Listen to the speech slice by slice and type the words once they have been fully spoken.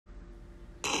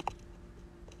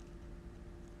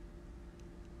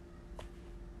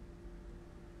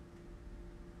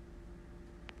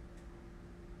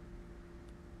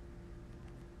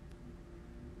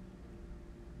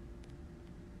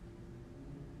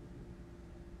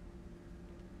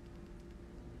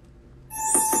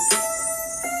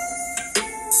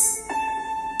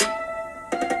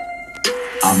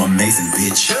I'm amazing,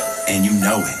 bitch, and you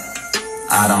know it.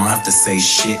 I don't have to say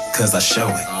shit, cause I show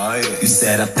it. Oh, yeah. You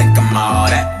said I think I'm all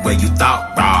that way you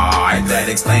thought, right? That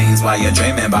explains why you're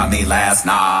dreaming about me last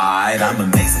night. I'm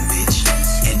amazing, bitch,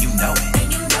 and you know it.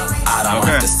 I don't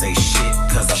have to say shit,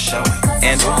 cause I show it.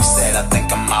 And you said I think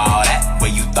I'm all that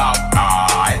way you thought,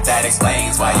 right? That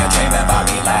explains why you're dreaming about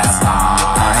me last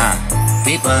night.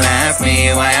 People ask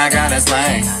me why I gotta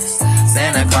slay.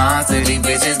 Santa Claus to these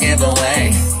bitches give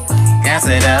away. Gas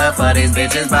it up for these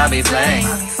bitches, Bobby Flay.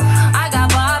 I got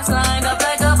bobs lined up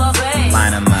like a buffet.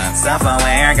 Line them up,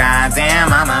 self-aware,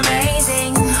 goddamn, I'm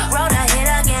amazing. Wrote a hit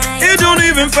again. It don't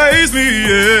even faze me,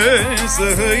 yes.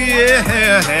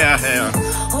 Yeah.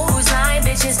 Who's lying,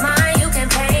 bitch, is mine, you can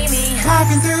pay me.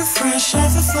 Popping through fresh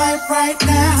off a flight right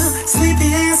now.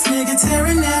 Sleepy ass nigga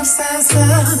tearing upsides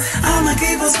up. I'ma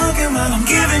keep on smoking while I'm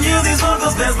giving you these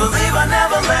vocals. Best believe I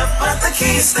never left, but the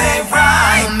keys stay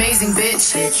right. I'm amazing,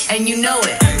 bitch, and you know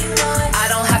it. I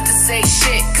don't have to say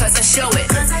shit, cause I show it.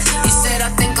 You said I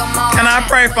think I'm all Can I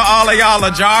pray for all of y'all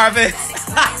of Jarvis?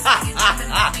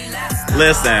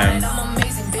 Listen,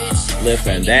 that's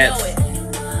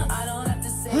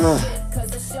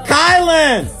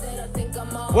Kylan!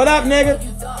 What up, nigga?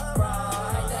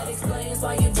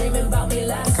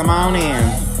 Come on in.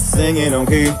 Sing it on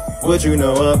key. What you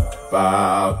know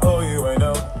about? Oh, you ain't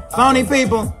know. Phony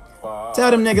people.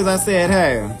 Tell them niggas I said,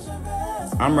 hey,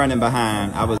 I'm running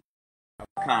behind. I was at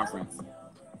a conference.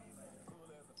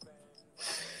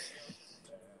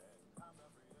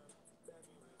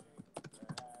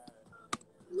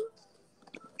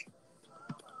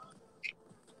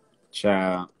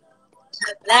 Child.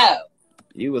 Hello.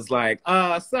 You was like,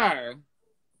 sir.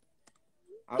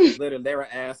 I was literally, they were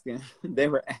asking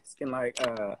like,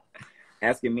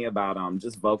 asking me about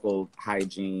just vocal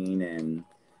hygiene and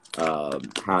how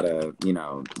to,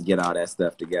 get all that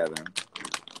stuff together.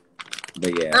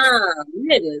 But yeah.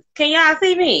 Niggas, can y'all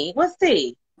see me? What's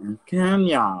T? Can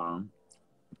y'all?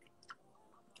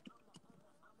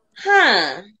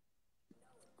 Huh.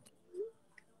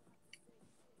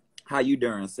 How you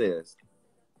doing, sis?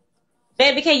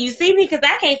 Baby, can you see me? Because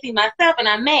I can't see myself and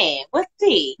I'm mad. What's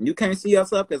T? You can't see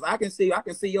yourself because I can see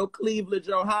your Cleveland,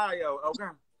 Ohio. Okay.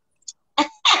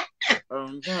 I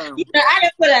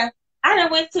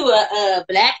done went to a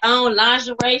black-owned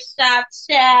lingerie shop,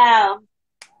 child.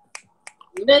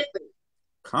 Listen.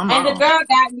 Come on. And the girl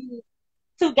got me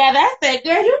together. I said,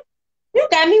 girl, you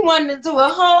got me wanting to do a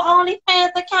whole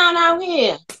OnlyFans account out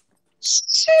here.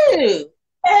 Shoot.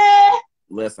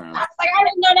 Listen. I was like, I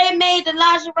didn't know they made the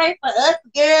lingerie for us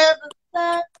girls and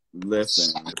stuff.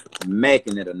 Listen.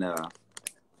 Making it enough.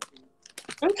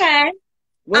 Okay.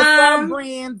 What's up,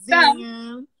 Brandon? So,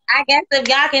 I guess if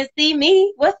y'all can see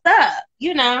me, what's up?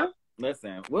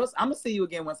 Listen, I'm going to see you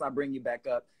again once I bring you back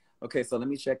up. Okay, so let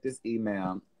me check this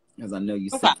email because I know you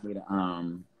sent me the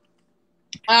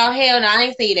Oh, hell no, I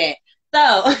didn't see that.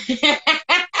 So.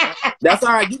 That's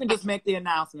all right. You can just make the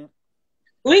announcement.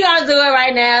 We're going to do it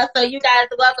right now. So you guys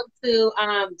are welcome to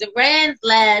Durand's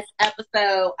last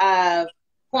episode of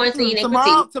Quarantine and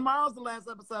Critique. Tomorrow's the last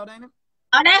episode, ain't it?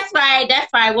 Oh, that's right.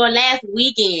 That's right. Well, last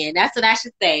weekend. That's what I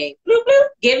should say. Bloop, bloop.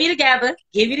 Give you together.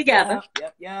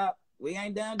 Yep. We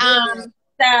ain't done doing it.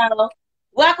 So,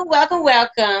 welcome.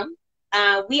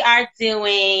 We are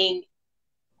doing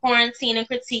Quarantine and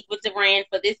Critique with Durand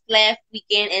for this last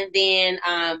weekend, and then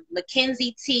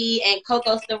Mackenzie T and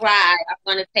Coco Sarai are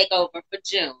going to take over for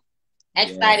June.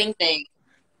 Exciting things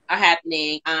are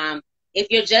happening. If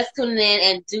you're just tuning in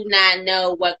and do not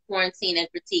know what Quarantine and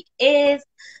Critique is,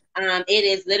 it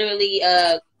is literally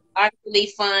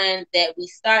artfully fun that we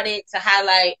started to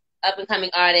highlight up-and-coming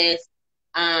artists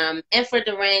and for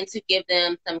Durand to give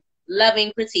them some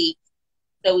loving critiques.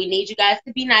 So we need you guys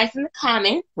to be nice in the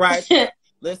comments. Right.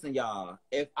 Listen, y'all,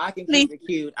 if I can keep it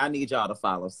cute, I need y'all to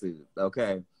follow suit,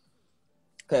 okay?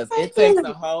 Because it takes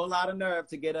a whole lot of nerve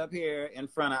to get up here in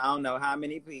front of I don't know how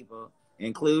many people,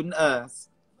 including us,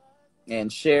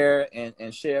 and share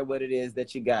what it is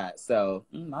that you got. So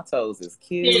my toes is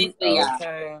cute.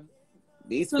 Okay.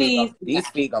 These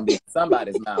feet gonna be in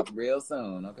somebody's mouth real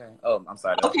soon. Okay. Oh, I'm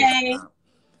sorry. Okay.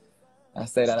 I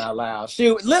say that out loud.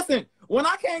 Shoot, listen. When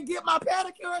I can't get my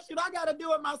pedicure, I gotta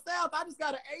do it myself. I just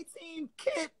got an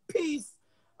 18-piece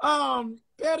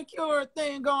pedicure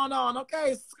thing going on.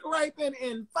 Okay, scraping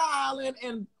and filing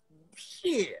and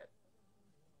shit.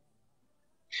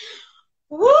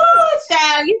 Woo,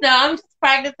 child. I'm just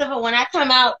practicing for when I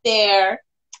come out there.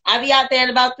 I'll be out there in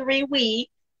about 3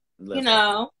 weeks. We're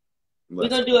gonna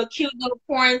do a cute little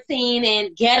quarantine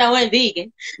and ghetto and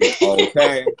vegan.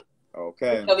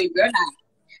 Okay. It's gonna be real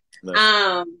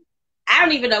nice. I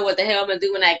don't even know what the hell I'm gonna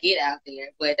do when I get out there,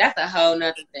 but that's a whole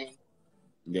nother thing.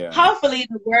 Yeah. Hopefully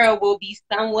the world will be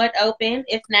somewhat open.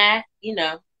 If not,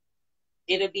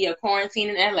 it'll be a quarantine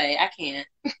in LA. I can't.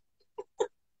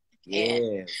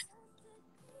 Yes.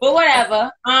 But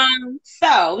whatever.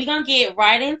 So we're gonna get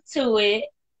right into it.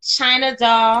 China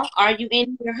Doll, are you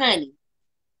in here, honey?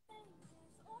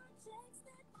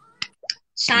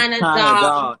 China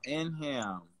Doll in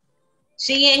him.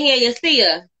 She in here, you see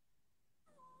her?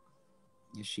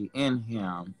 Is she in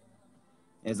him?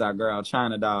 Is our girl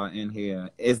China Doll in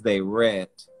here? Is they red?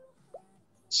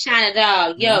 China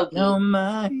Doll, yo. No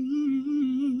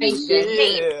mind.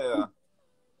 Yeah.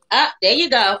 Up, there you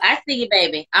go. I see you,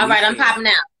 baby. All right, I'm popping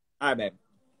out. All right, baby.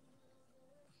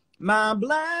 My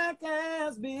black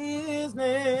ass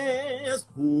business.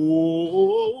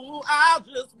 Ooh, I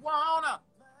just wanna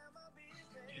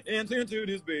enter into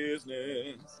this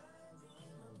business.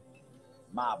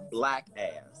 My black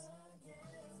ass.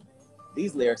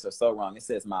 These lyrics are so wrong. It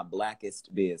says my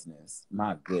blackest business.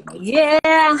 My goodness.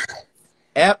 Yeah.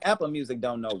 Apple Music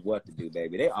don't know what to do,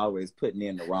 baby. They always putting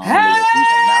in the wrong lyrics. These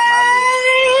are not my lyrics.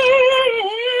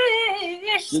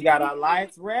 She got her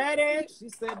lights ready.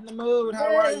 She's setting the mood.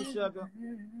 How are you, sugar?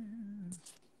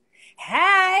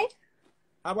 Hi.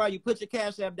 How are you? Put your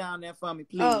Cash App down there for me,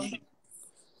 please. Oh.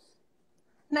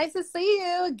 Nice to see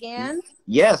you again.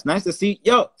 Yes, nice to see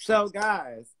you. Yo, so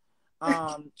guys,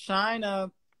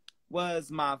 China was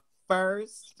my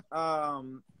first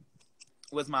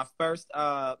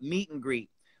meet and greet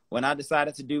when I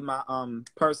decided to do my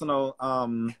personal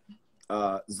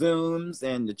Zooms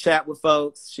and to chat with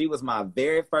folks. She was my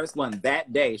very first one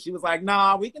that day. She was like,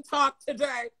 "Nah, we can talk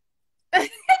today."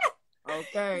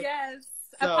 Okay. Yes.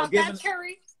 So I popped that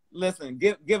cherry. Listen,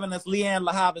 giving us Leanne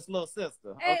LaHava's little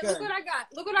sister. Hey, okay. Look what I got.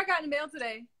 Look what I got in the mail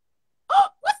today. Oh,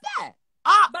 what's that?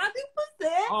 Ah, Bobby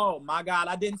Pussy. Oh my God,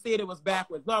 I didn't see it. It was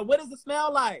backwards. Lord, what does it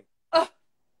smell like?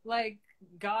 Like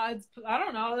God's. I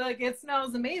don't know. Like it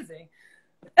smells amazing.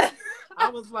 I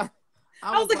was like,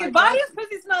 if Bobby's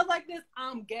pussy smells like this,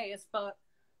 I'm gay as fuck.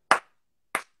 I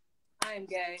am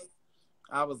gay.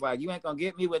 I was like, you ain't gonna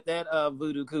get me with that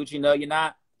voodoo coochie. No, you're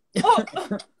not. Oh.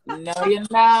 No, you're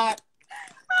not.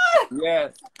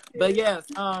 Yes, but yes.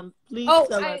 Please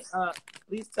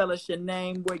please tell us your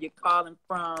name, where you're calling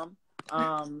from.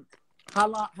 How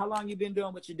long you been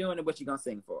doing what you're doing, and what you gonna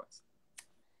sing for us?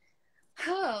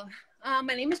 Oh,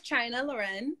 my name is China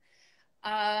Loren.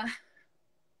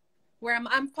 Where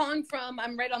I'm calling from,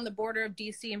 I'm right on the border of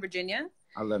DC and Virginia.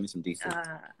 I love me some DC.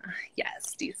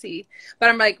 Yes, DC, but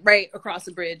I'm like right across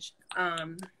the bridge,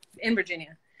 in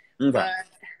Virginia. Okay. But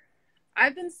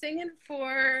I've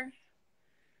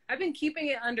been keeping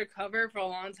it undercover for a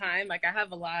long time. Like I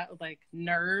have a lot of like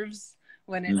nerves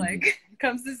when it like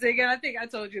comes to singing. I think I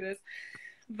told you this,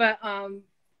 but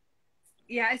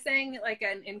yeah, I sang like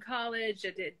in college. I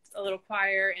did a little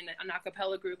choir in an a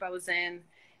cappella group I was in,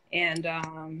 and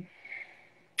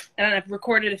I've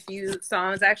recorded a few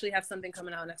songs. I actually have something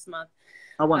coming out next month.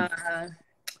 Oh, wonderful.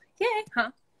 Yeah,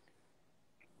 huh?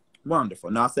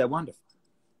 Wonderful. No, I said wonderful.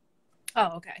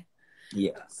 Oh, okay.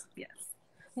 Yes. Yes.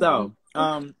 So,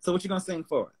 so what you gonna sing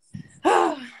for us?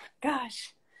 Oh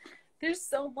gosh, there's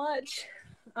so much.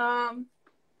 I'm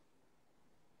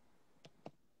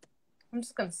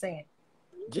just gonna sing it.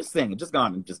 Just sing it. Just go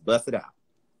on and just bust it out.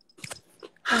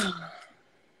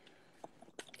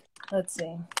 Let's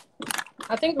see.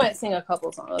 I think I might sing a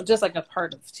couple songs, just like a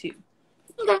part of two.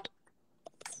 Okay.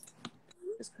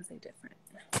 Just because they're different.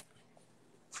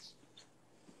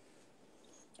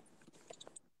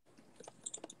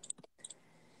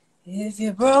 If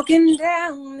you're broken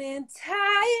down and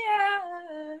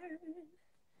tired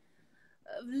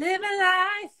of living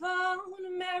life on a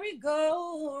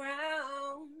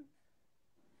merry-go-round,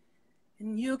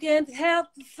 and you can't help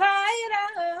the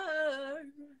fighter,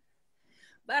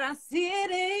 but I see it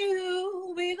in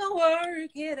you, we gon'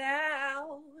 work it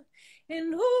out.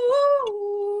 And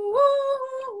ooh,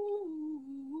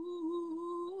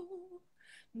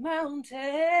 mountains,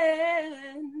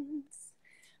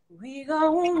 we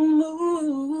gon'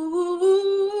 move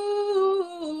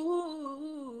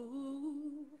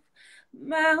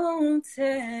mountains,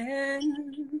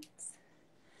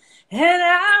 and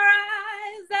I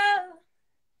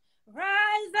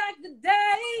rise like the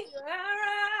day, I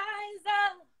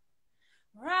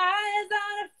rise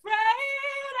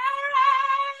unafraid, I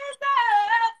rise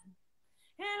up,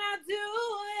 and I do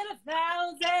it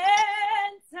 1,000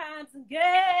 times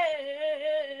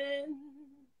again.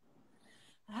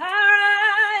 I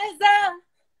rise up,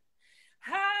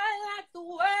 high like the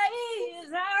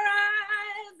waves, I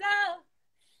rise up,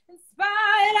 in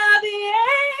spite of the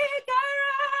ache, I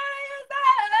rise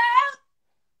up,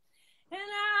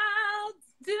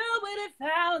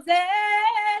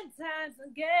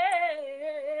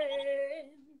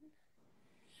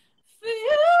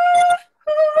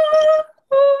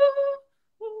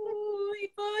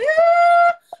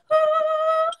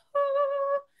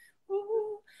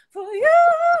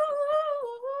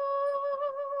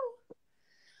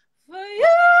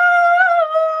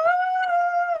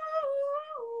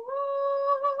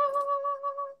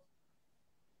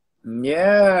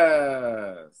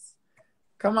 Yes.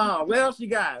 Come on. What else you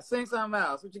got? Sing something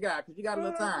else. What you got? Because you got a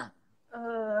little time.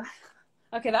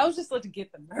 Okay, that was just like to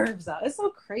get the nerves out. It's so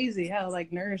crazy how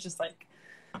like nerves just like.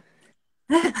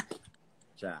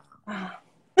 Child.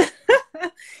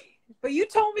 But you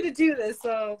told me to do this,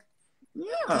 so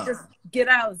Yeah. just get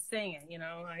out singing, you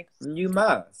know, like. You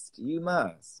must. You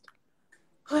must.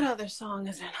 What other song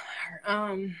is in there?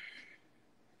 Let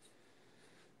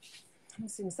me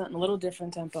sing something a little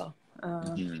different tempo.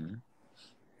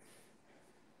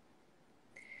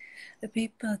 The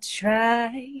people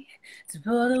try to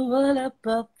pull the wool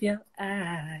up your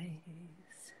eyes.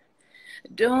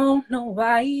 Don't know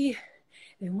why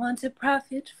they want to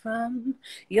profit from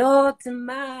your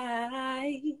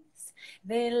demise.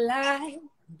 They lie.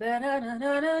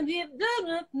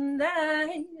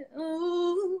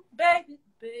 Ooh, baby,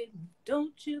 baby,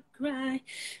 don't you cry.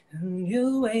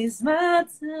 You waste my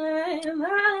time.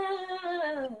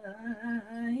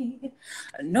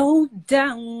 I know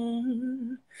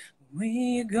down when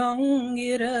you gon'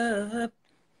 get up.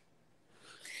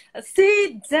 I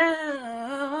sit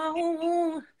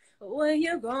down when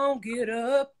you gon' get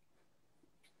up.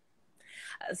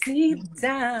 I sit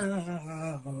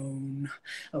down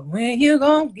when you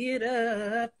gon' get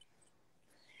up.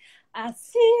 I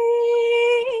see.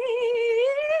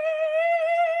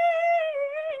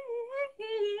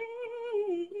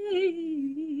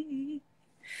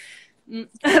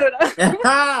 I don't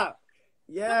know.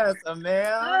 Yes,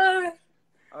 Amel.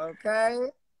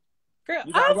 Okay. Girl,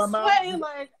 You got I'm one more? sweating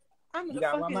like I'm gonna You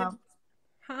got fucking. one more?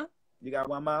 Huh? You got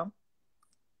one more?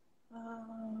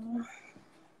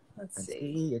 Let's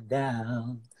see. You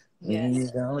down.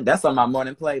 Yes. That's on my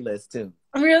morning playlist too.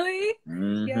 Really?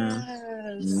 Mm-hmm.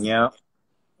 Yes. Yep.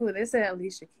 Ooh, they say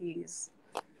Alicia Keys.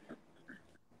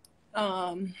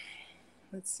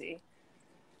 Let's see.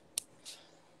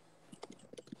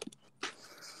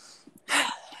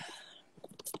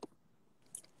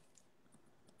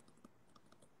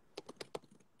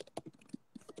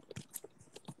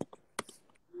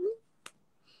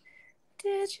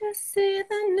 Did you see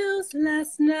the news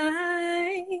last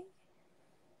night?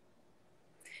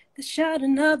 They shot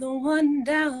another one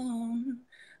down.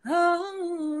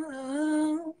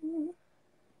 Oh,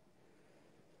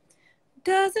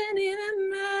 doesn't even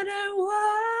matter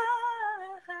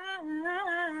why.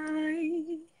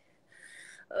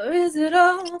 Or is it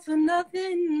all for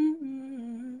nothing?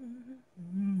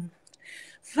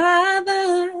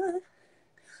 Father,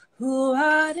 who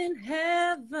art in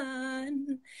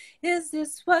heaven, is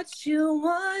this what you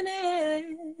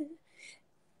wanted?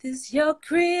 This your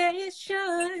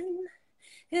creation?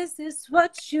 Is this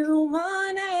what you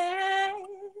wanted?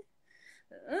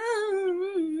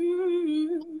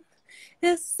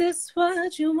 Is this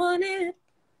what you wanted?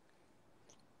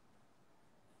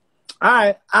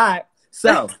 All right.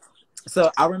 So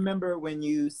I remember when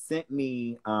you sent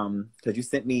me, because you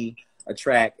sent me a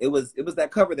track. It was that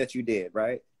cover that you did,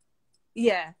 right?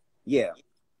 Yeah. Yeah.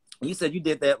 You said you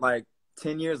did that like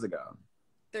 10 years ago.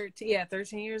 13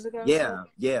 years ago. Yeah, so.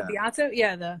 yeah. The Beyonce,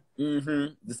 yeah, the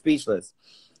Speechless.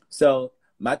 So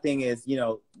my thing is,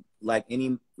 like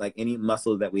any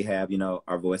muscle that we have,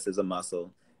 our voice is a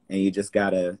muscle, and you just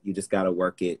gotta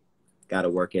work it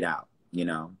out,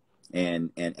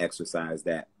 and exercise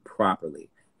that properly.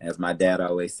 As my dad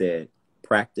always said,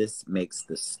 practice makes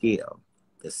the skill.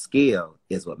 The skill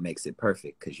is what makes it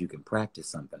perfect, because you can practice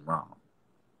something wrong.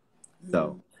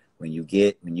 So when you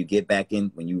get back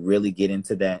in, when you really get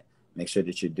into that, make sure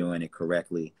that you're doing it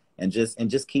correctly, and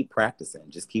just keep practicing,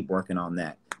 just keep working on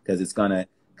that, because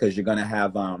you're gonna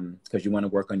have because you want to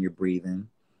work on your breathing,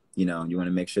 you want to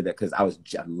make sure that, because I was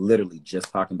literally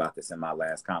just talking about this in my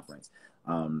last conference.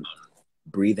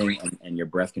 Breathing and your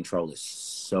breath control is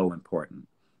so important,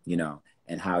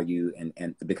 and how you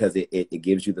and because it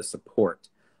gives you the support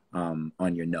on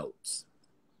your notes.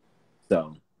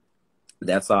 So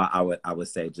that's all I would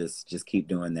say. Just keep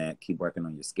doing that. Keep working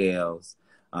on your scales,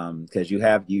 because you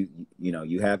have you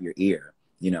have your ear,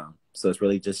 so it's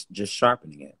really just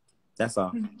sharpening it. That's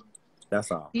all.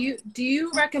 That's all. Do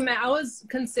you recommend? I was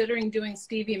considering doing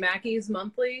Stevie Mackey's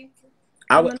monthly.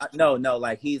 No,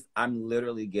 like I'm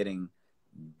literally getting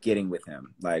with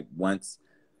him like once.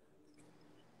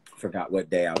 Forgot what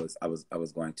day I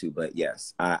was going to, but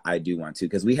yes, I do want to,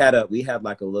 because we had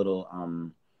like a little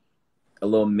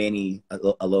mini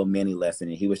lesson,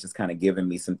 and he was just kind of giving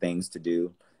me some things to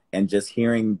do, and just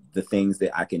hearing the things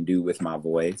that I can do with my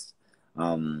voice.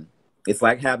 It's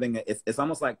like it's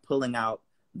almost like pulling out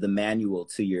the manual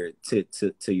to your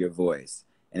voice,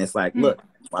 and it's like, look,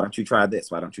 why don't you try this?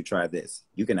 Why don't you try this?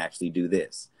 You can actually do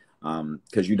this.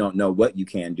 because you don't know what you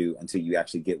can do until you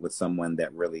actually get with someone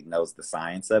that really knows the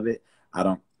science of it. I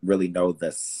don't really know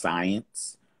the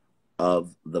science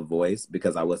of the voice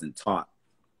because I wasn't taught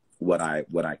what I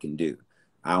can do.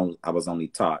 I was only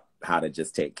taught how to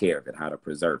just take care of it, how to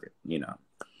preserve it, you know.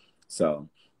 So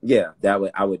yeah,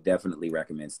 I would definitely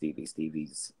recommend Stevie.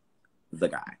 Stevie's the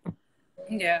guy.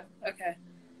 Yeah. Okay.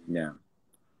 Yeah.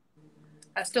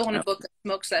 I still want to book a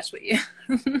smoke sesh with you.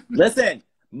 Listen,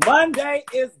 Monday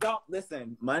is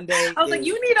Monday. I was like,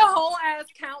 you need a whole ass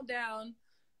countdown,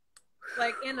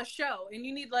 like in a show, and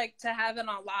you need like to have it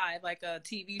on live, like a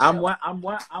TV show.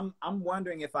 I'm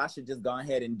wondering if I should just go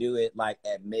ahead and do it like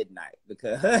at midnight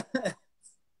because.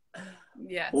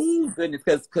 Yes. Oh goodness,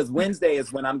 because Wednesday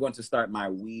is when I'm going to start my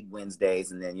weed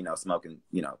Wednesdays, and then smoking.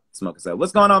 So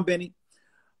what's going on, Benny?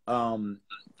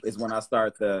 Is when I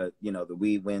start the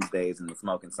weed Wednesdays and the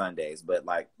smoking Sundays. But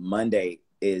like Monday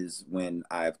is when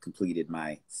I've completed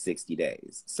my 60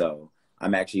 days. So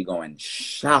I'm actually going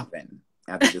shopping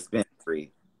at the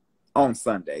dispensary on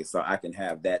Sunday so I can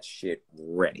have that shit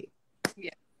ready.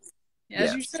 Yeah.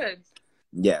 As you should.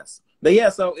 Yes. But yeah,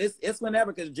 so it's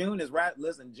whenever, because June is right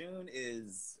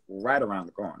around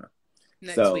the corner.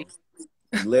 Next week.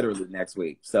 Literally next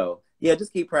week. So yeah,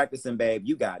 just keep practicing, babe.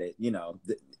 You got it.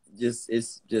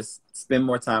 Just spend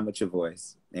more time with your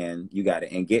voice, and you got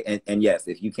it. And yes,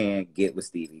 if you can, get with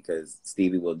Stevie, because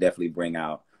Stevie will definitely bring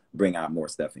out more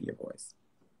stuff in your voice.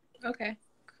 Okay,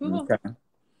 cool. Okay.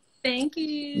 Thank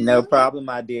you. No problem,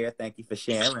 my dear. Thank you for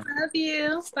sharing. Love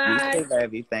you. Bye. You too,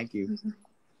 baby. Thank you.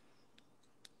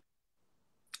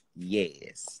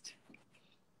 Yes.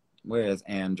 Where's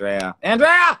Andrea?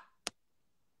 Andrea!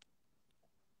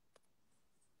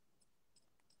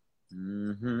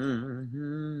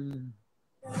 Mm-hmm.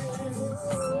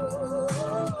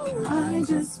 I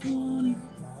just want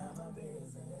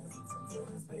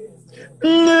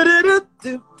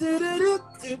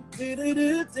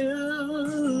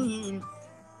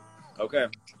Okay.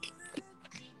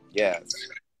 Yes.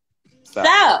 So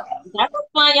that was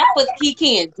fun. Y'all was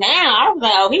kicking down. I was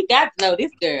like, oh, he got to know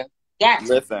this girl.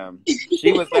 Listen,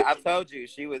 she was. I told you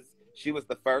she was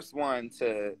the first one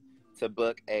to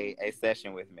book a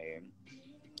session with me.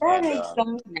 That is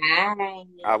so nice.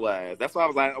 I was. That's why I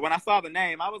was like, when I saw the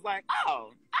name, I was like,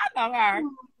 oh, I know her.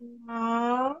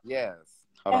 Aww. Yes.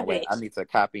 Hold on, wait. I need to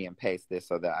copy and paste this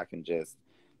so that I can just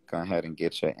go ahead and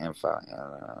get your info.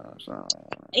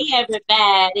 Hey,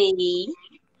 everybody.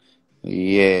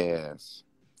 Yes.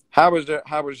 How was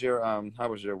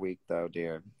your week though,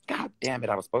 dear? God damn it!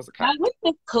 I was supposed to copy. My week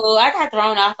was cool. I got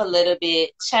thrown off a little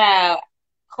bit. Child,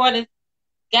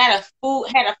 had a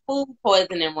food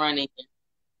poisoning running.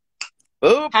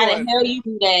 How the hell you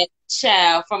do that,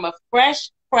 child? From a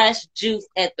fresh juice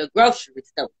at the grocery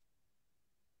store.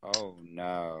 Oh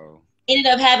no!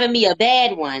 Ended up having me a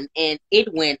bad one, and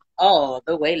it went all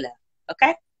the way left.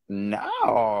 Okay.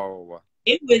 No.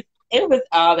 It was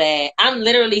all bad. I'm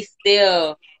literally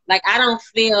still like, I don't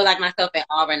feel like myself at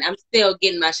all right now. I'm still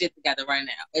getting my shit together right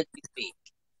now as we speak.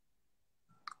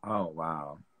 Oh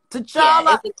wow.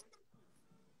 T'Challa.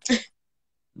 Yeah,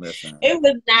 listen.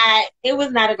 It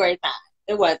was not a great time.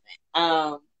 It wasn't.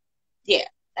 Yeah.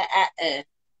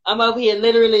 I'm over here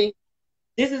literally.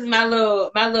 This is my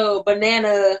little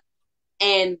banana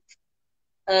and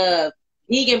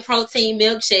vegan protein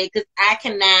milkshake, because I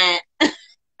cannot.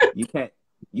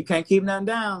 You can't keep nothing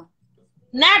down.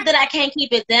 Not that I can't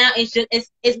keep it down. It's just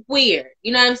it's weird.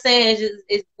 You know what I'm saying?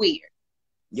 It's weird.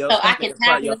 So I can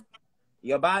have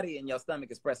your body and your stomach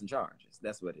is pressing charges.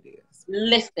 That's what it is.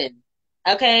 Listen,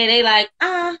 okay? They like,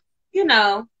 you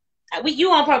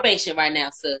on probation right now,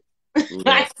 sis.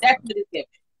 Like, that's what it's giving.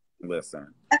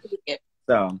 Listen. That's what it's giving.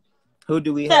 So, who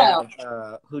do we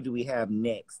have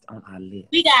next on our list?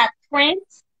 We got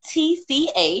Prince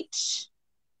TCH.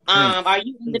 Are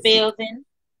you in the building?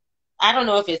 I don't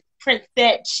know if it's Prince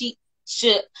that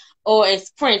should or it's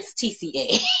Prince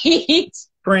TCH.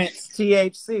 Prince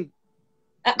THC.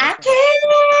 I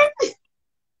can't.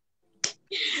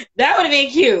 That would have been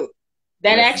cute.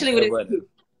 That actually would have been cute.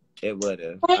 It would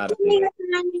have.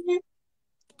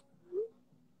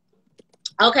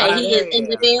 Okay, he is in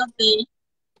the building.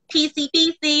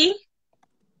 PC.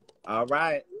 All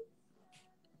right.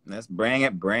 Let's bring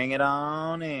it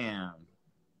on in.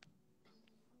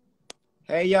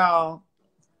 Hey y'all.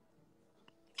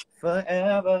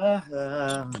 Forever.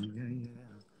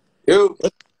 Yo.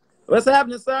 What's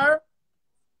happening, sir?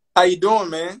 How you doing,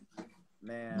 man?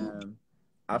 Man,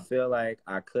 I feel like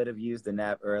I could have used a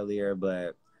nap earlier,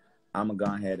 but I'm gonna go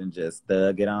ahead and just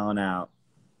thug it on out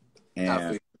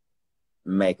and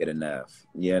make it enough,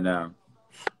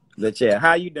 But yeah,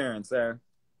 how you doing, sir?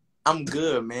 I'm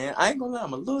good, man. I ain't gonna lie.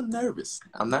 I'm a little nervous.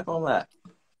 I'm not gonna lie.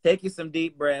 Take you some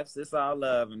deep breaths. It's all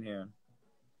love in here.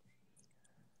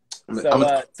 I'm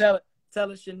So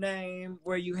tell us your name,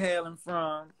 where you hailing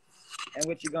from, and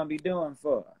what you're gonna be doing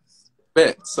for us.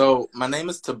 bet. So my name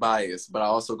is Tobias, but I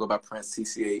also go by Prince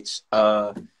TCH.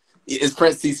 It's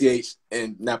Prince TCH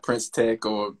and not Prince Tech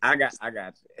or. I got you.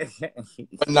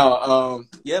 But no,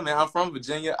 yeah, man. I'm from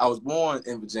Virginia. I was born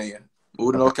in Virginia.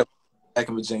 Moved to North Carolina, back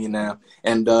in Virginia now.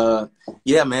 And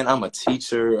yeah, man. I'm a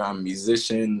teacher. I'm a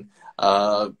musician.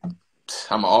 I'm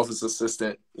an office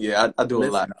assistant. Yeah, I do a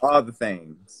lot. All the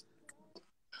things.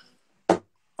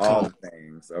 All the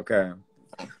things. Okay.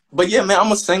 But yeah, man, I'm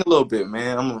gonna sing a little bit,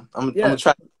 man. I'm gonna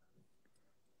try.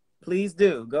 Please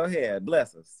do. Go ahead.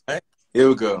 Bless us. All right. Here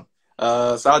we go.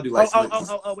 So I'll do like.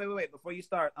 Wait. Before you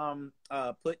start,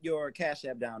 put your Cash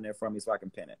App down there for me so I can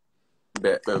pin it.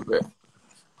 Bet.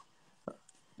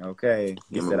 Okay.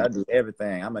 He said I do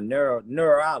everything. I'm a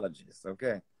neurologist.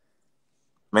 Okay.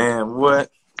 Man,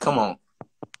 what? Come on.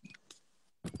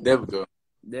 There we go.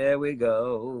 There we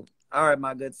go. All right,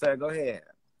 my good sir. Go ahead.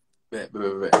 Bet.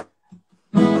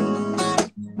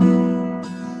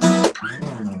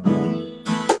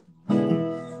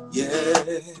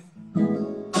 Yeah.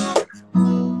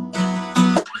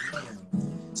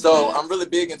 So I'm really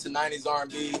big into 90s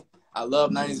R&B. I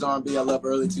love 90s R&B. I love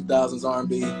early 2000s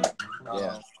R&B.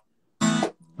 Yeah.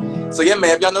 So yeah,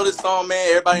 man, if y'all know this song, man,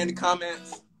 everybody in the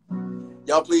comments,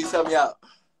 y'all please help me out.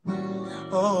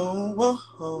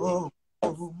 Oh.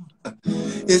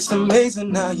 It's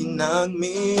amazing how you knock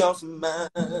me off of my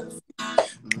feet.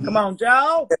 Come on,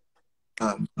 Joe.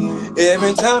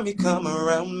 Every time you come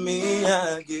around me,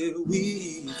 I get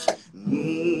weak.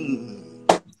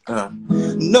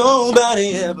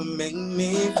 Nobody ever made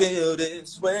me feel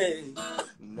this way.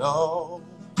 No.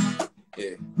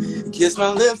 Yeah. Kiss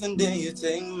my lips and then you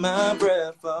take my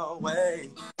breath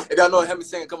away. If y'all know it, help me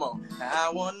sing. Come on. I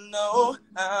wanna know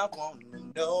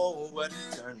what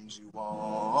turns you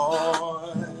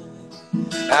on.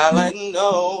 I like to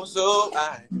know so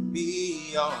I can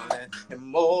be on it and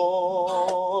more.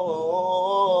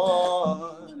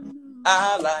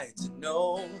 I like to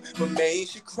know what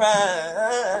makes you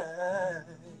cry,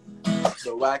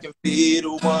 so I can be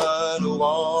the one who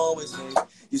always makes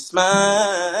you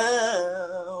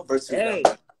smile. Verse 2. Hey.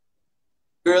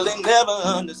 Girl, they never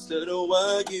understood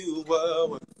what you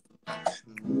were.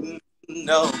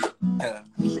 No.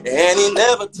 And he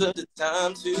never took the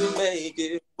time to make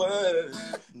it work.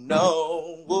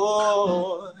 No.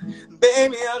 Whoa.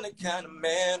 Baby, I'm the kind of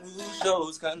man who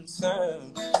shows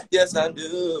concern. Yes, I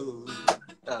do.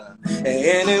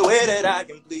 Any way that I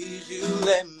can please you,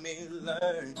 let me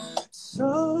learn.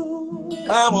 So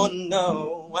I wanna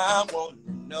know what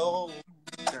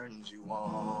turns you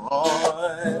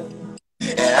on.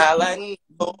 And I like to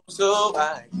know so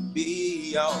I can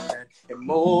be on it and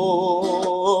more.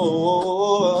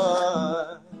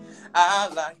 I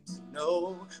like to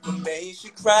know what makes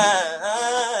you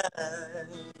cry,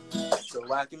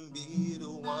 so I can be the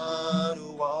one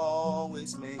who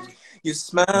always makes you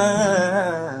smile.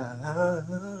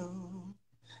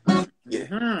 Yeah.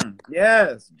 Mm-hmm.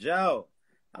 Yes, Joe.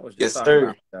 I was just talking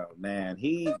about Joe, man.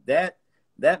 That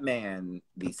man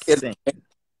be singing.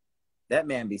 That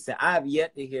man be singing. I've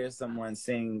yet to hear someone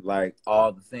sing like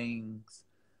all the things.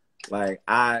 Like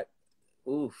and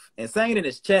singing in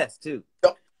his chest too.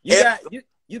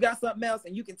 You got something else,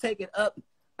 and you can take it up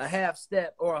a half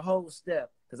step or a whole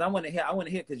step. Cause I want to hear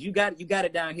because you got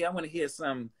it down here. I want to hear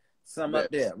some up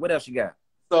there. What else you got?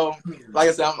 So, like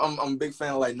I said, I'm a big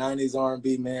fan of like 90s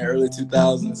R&B, man, early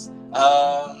 2000s.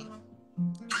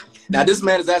 Now this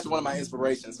man is actually one of my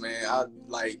inspirations, man.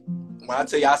 When I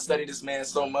tell you I study this man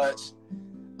so much.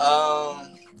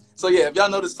 So yeah, if y'all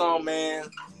know this song, man,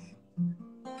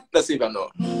 let's see if y'all know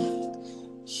it.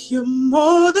 You're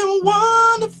more than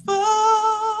wonderful,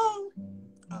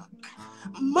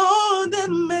 more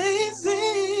than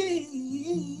amazing,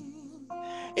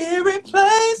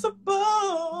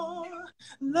 irreplaceable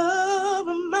love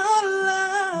of my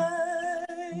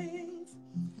life.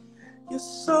 You're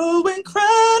so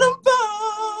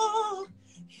incredible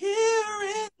here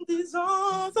in these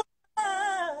arms of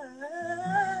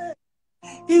mine.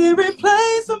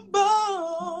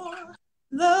 Irreplaceable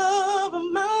love of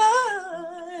my life.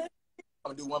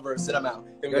 I'm gonna do one verse, sit them out.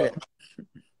 Here we go.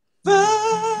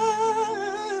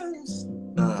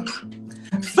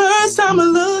 First time I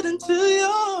looked into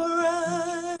your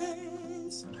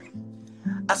eyes,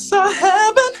 I saw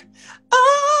heaven,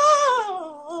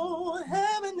 oh,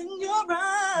 heaven in your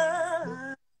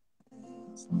eyes.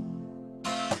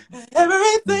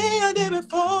 Everything I did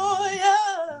before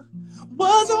you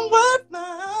wasn't worth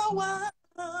my while.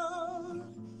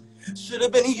 Should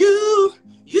have been you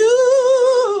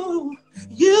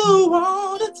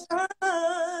all the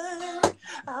time.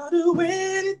 I'll do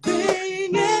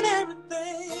anything and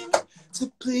everything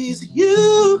to please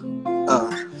you.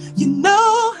 You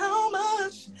know how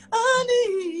much I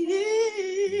need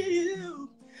you.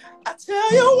 I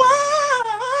tell you why.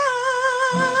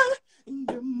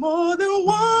 You're more than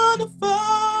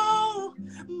wonderful,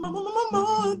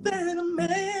 more than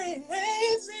amazing.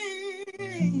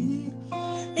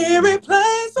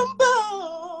 Irreplaceable,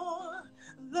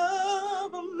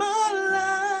 love of my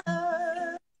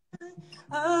life.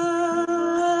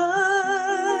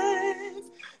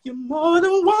 You're more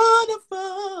than wonderful.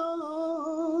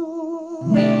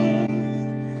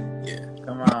 Yeah.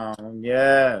 Come on,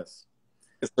 yes.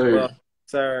 Yes, sir. Well,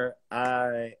 sir,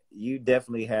 you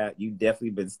definitely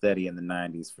been studying the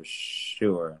 '90s for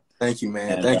sure. Thank you,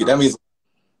 man. And, Thank you. That means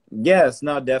yes,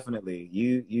 no, definitely.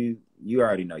 You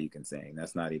already know you can sing.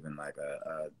 That's not even like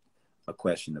a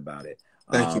question about it.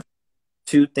 Thank you.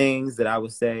 Two things that I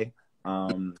would say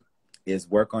is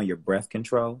work on your breath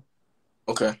control.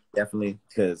 Okay. Definitely,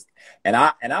 and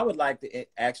I would like to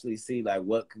actually see like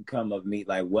what could come of me,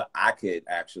 like what I could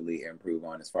actually improve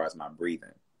on as far as my breathing.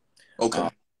 Okay.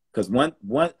 Because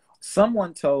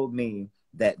someone told me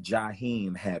that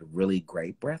Jaheim had really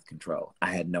great breath control.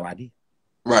 I had no idea.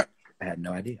 Right. I had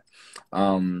no idea.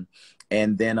 And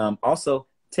then also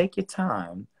take your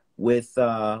time with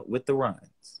the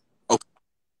runs. Okay.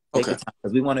 Take your time,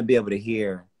 because we want to be able to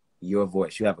hear your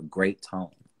voice. You have a great tone.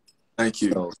 Thank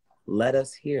you. So let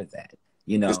us hear that.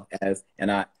 You know,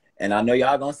 and I know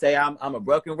y'all gonna say I'm a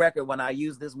broken record when I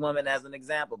use this woman as an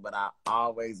example, but I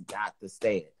always got to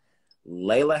say it.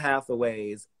 Layla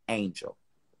Hathaway's Angel.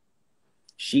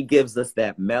 She gives us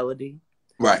that melody.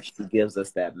 Right. She gives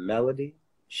us that melody.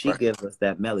 She gives us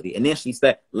that melody. And then she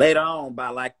said later on, by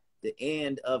like the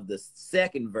end of the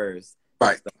second verse,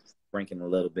 right, sprinkling a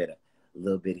little bit here,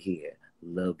 a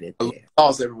little bit there.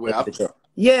 Pause everywhere.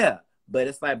 Yeah. But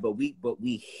it's like, but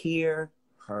we hear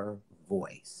her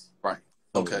voice. Right.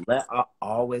 So okay.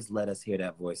 Always let us hear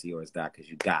that voice of yours, Doc, because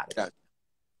you got it.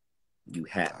 You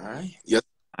have it. All right. Yes.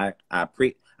 I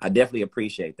definitely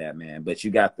appreciate that, man. But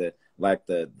you got the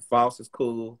false is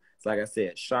cool. It's like I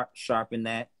said, sharpen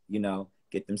that, you know,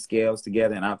 get them scales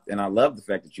together. And I love the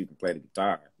fact that you can play the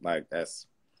guitar. Like that's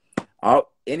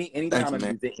all anytime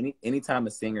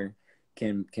a singer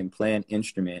can play an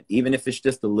instrument, even if it's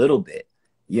just a little bit,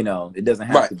 you know, it doesn't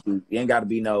have to be, you ain't gotta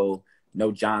be no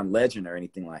John Legend or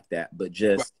anything like that, but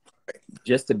just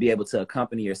to be able to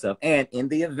accompany yourself. And in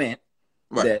the event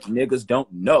that niggas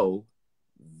don't know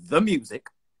the music,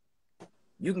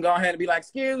 you can go ahead and be like,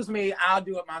 excuse me, I'll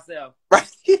do it myself. Right.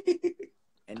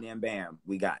 And then bam,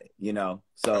 we got it, you know?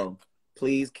 So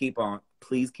please keep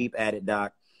at it,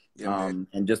 Doc. Yeah,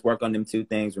 and just work on them two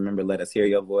things. Remember, let us hear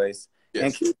your voice. Yes.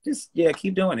 And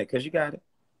keep doing it, because you got it.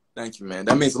 Thank you, man.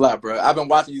 That means a lot, bro. I've been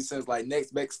watching you since like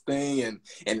Next Best Thing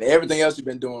and everything else you've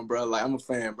been doing, bro. Like I'm a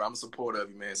fan, bro. I'm a supporter of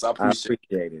you, man. So I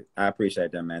appreciate it. I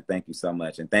appreciate that, man. Thank you so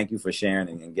much. And thank you for sharing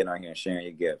and getting on here and sharing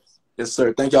your gifts. Yes,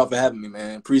 sir. Thank y'all for having me,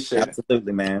 man. Appreciate it.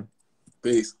 Absolutely, man.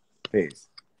 Peace. Peace.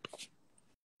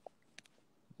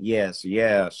 Yes.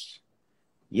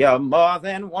 You're more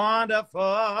than wonderful.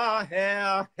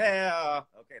 Hell.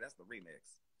 Okay, that's the remix.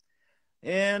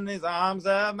 In these arms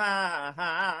of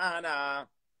mine,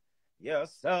 you're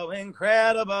so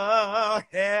incredible.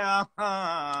 Hell.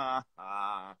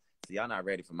 See, y'all not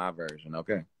ready for my version,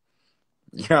 okay?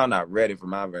 Y'all not ready for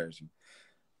my version.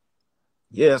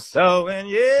 You're so in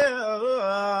you.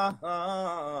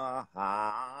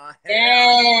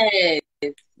 Yes.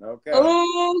 Okay.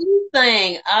 Oh, you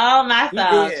sang all my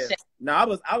songs. No, it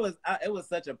was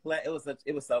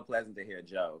so pleasant to hear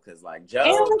Joe, because like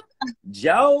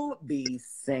Joe be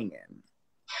singing.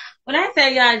 When I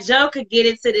tell y'all, Joe could get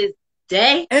it to this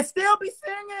day. And still be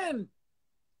singing.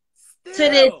 To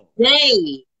this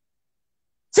day.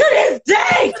 To this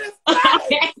day.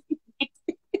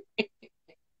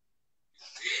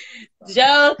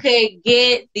 Joe could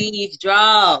get these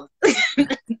draws.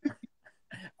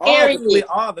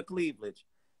 all the cleavage.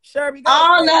 Sherby,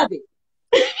 all of it.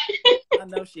 I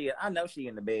know she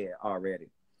in the bed already.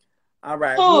 All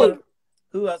right.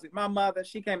 Who else? My mother.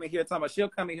 She'll come in here talking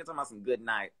about some good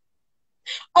night.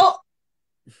 Oh,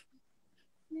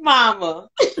 mama.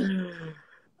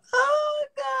 Oh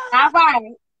God. All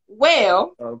right.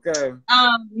 Well. Okay.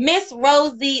 Miss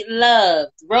Rosie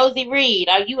Loves. Rosie Reed,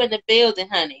 are you in the building,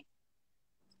 honey?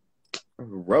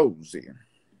 Rosie.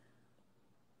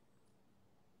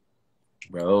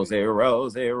 I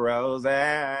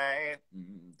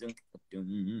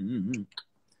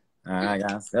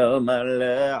got so much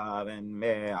love in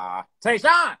me.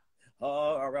 Tayshawn.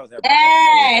 Oh, Rose.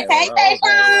 Yes. Hey,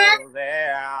 Tayshawn. Rose.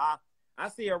 I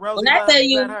see a Rose. When I tell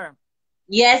you, her.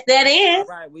 yes, that is.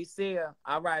 All right, we see her.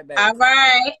 All right, baby. All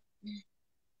right.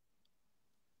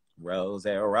 Rose,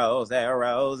 Rose,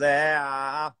 Rose.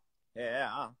 Yeah.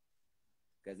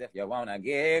 Because if you want to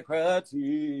get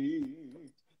crutchy,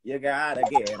 you got to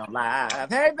get on live.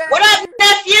 Hey, baby. What up,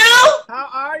 nephew? How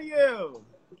are you?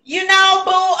 You know,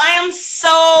 boo, I am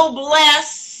so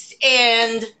blessed.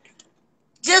 And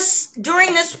just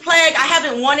during this plague, I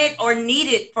haven't wanted or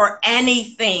needed for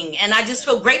anything. And I just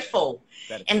feel grateful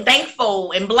and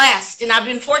thankful and blessed. And I've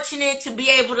been fortunate to be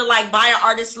able to like buy an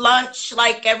artist lunch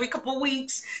like every couple of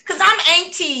weeks. Because I'm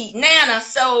Auntie Nana.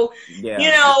 So, you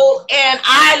know, and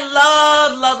I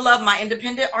love my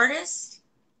independent artists.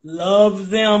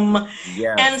 Love them.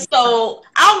 Yeah. And so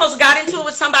I almost got into it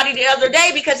with somebody the other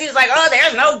day because he was like, oh,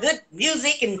 there's no good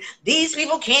music and these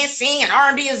people can't sing and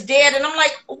R&B is dead. And I'm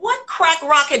like, what crack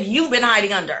rock have you been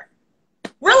hiding under?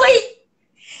 Really?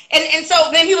 And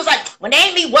so then he was like, well,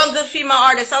 name me one good female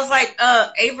artist. I was like,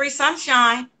 Avery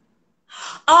Sunshine.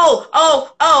 Well,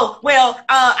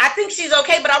 I think she's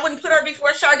okay, but I wouldn't put her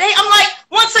before Sade. I'm like,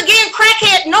 once again,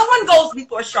 crackhead, no one goes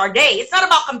before Sade. It's not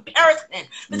about comparison.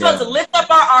 We're supposed to lift up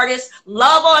our artists,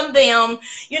 love on them,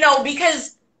 you know,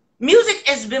 because music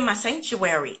has been my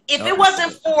sanctuary. If it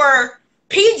wasn't for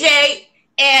PJ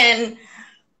and,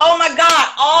 oh my God,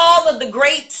 all of the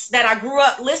greats that I grew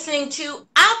up listening to,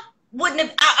 I wouldn't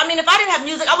have, I mean, if I didn't have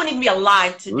music, I wouldn't even be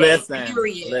alive today.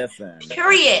 Period.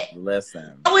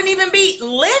 Listen. I wouldn't even be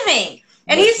living.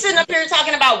 And he's sitting up here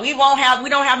talking about we don't have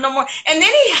no more. And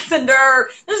then he had the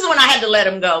nerve. This is when I had to let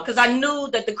him go because I knew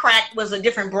that the crack was a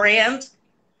different brand.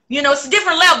 You know, it's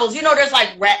different levels. You know, there's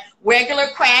like regular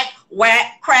crack,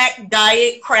 whack crack,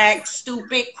 diet crack,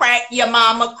 stupid crack, your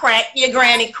mama crack, your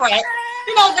granny crack.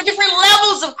 You know, the different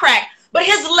levels of crack. But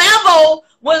his level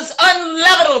was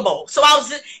unlevelable. So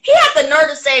he had the nerve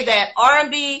to say that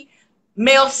R&B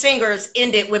male singers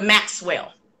ended with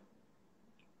Maxwell.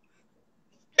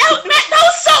 That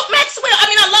was so Maxwell. I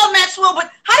mean, I love Maxwell,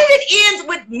 but how did it end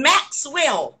with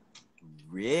Maxwell?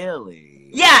 Really?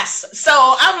 Yes. So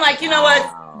I'm like, you know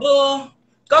what, boo,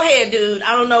 go ahead, dude.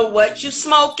 I don't know what you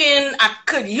smoking. I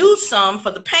could use some for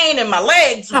the pain in my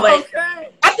legs, but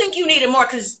I think you needed more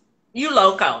because you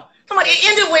loco. Somebody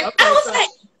ended with, I was like,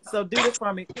 so do this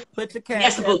for me. Put your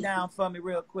cash down for me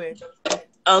real quick.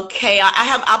 Okay,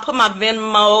 I'll put my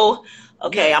Venmo.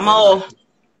 Okay, I'm old,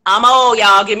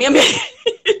 y'all. Give me a minute.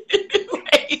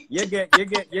 You're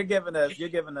giving us what are you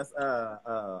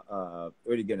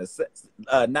giving us?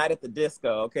 Night at the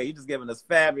Disco. Okay, you're just giving us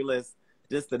fabulous.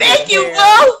 Thank you,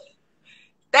 boo.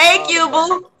 Thank you,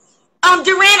 boo.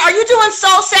 Durand, are you doing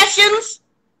soul sessions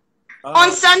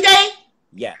on Sunday?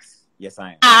 Yes,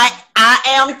 I am. I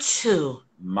am too.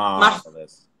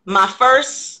 Marvelous. My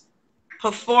first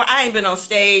I ain't been on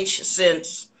stage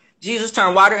since Jesus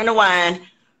turned water into wine.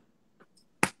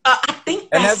 I think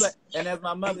that's... And as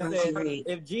my mother said,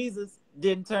 if Jesus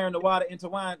didn't turn the water into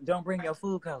wine, don't bring your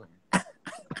food coloring.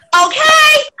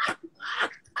 Okay.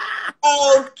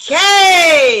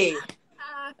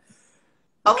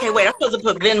 Okay, wait, I'm supposed to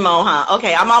put Venmo, huh?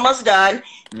 Okay, I'm almost done.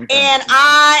 Okay. And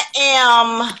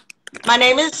my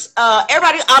name is,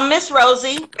 I'm Miss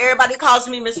Rosie. Everybody calls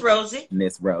me Miss Rosie.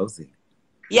 Miss Rosie.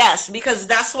 Yes, because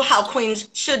that's how queens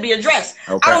should be addressed.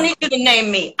 Okay. I don't need you to name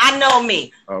me. I know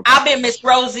me. Okay. I've been Miss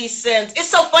Rosie since. It's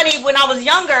so funny. When I was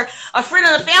younger, a friend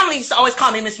of the family used to always call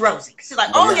me Miss Rosie. She's like,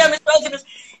 oh, yeah, Miss Rosie.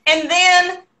 And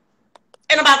then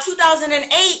in about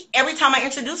 2008, every time I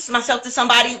introduced myself to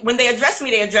somebody, when they addressed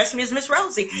me as Miss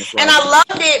Rosie. And I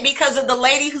loved it because of the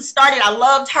lady who started. I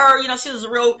loved her. You know, she was a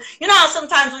real, you know how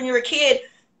sometimes when you're a kid,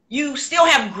 you still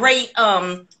have great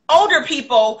older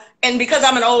people, and because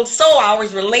I'm an old soul, I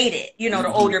always related, you know,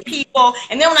 to older people.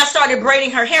 And then when I started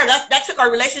braiding her hair, that took our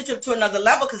relationship to another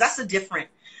level because that's a different,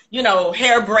 you know,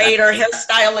 hair braider,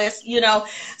 hairstylist, you know.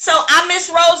 So I'm Miss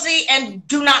Rosie, and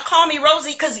do not call me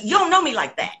Rosie because you don't know me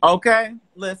like that. Okay,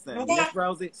 listen, Miss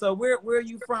Rosie. So where are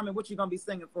you from, and what you gonna be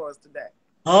singing for us today?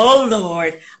 Oh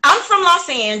Lord, I'm from Los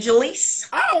Angeles.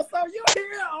 Oh, so you're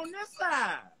here on this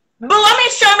side. Boo, I'm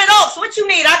in Sherman Oaks. What you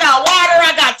need? I got water.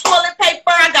 I got toilet paper.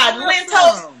 I got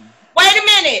lentils. Wait a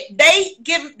minute. They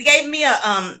gave me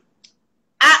an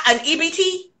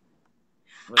EBT.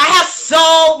 I have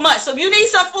so much. So if you need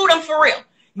some food, I'm for real.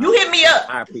 You hit me up.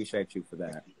 I appreciate you for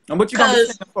that. And what you gonna be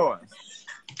singing for us?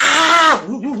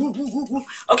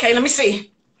 Okay, let me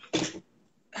see.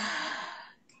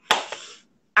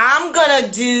 I'm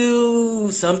gonna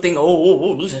do something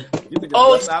old. You can just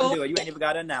bust out and do it. You ain't even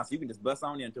got to announce. You can just bust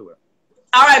on into it.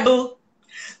 All right, boo.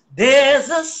 There's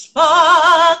a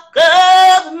spark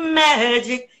of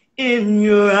magic in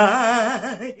your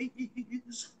eyes.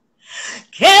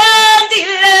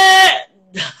 Candyland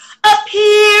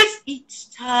appears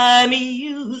each time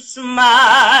you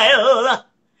smile.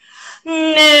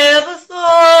 Never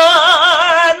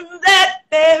thought that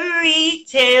fairy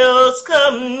tales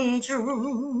come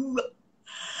true,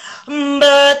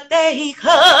 but they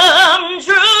come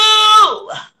true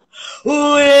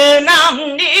when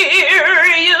I'm near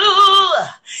you.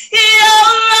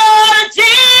 You're a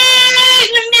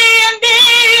genie in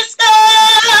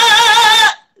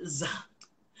disguise,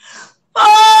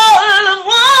 full of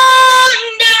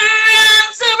wonder and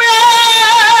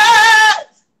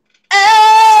surprise.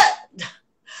 And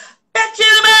bet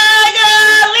you my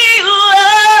golly,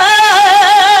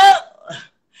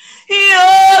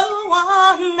 you're the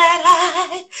one that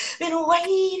I've been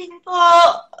waiting for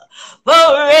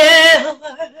forever.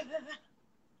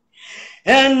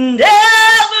 And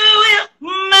ever with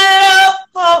my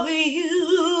love for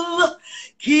you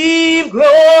keep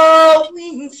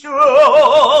growing strong.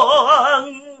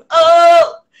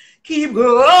 Oh, keep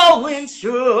growing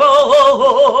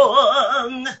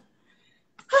strong.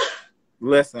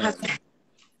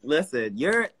 Listen,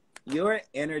 your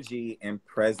energy and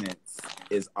presence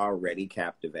is already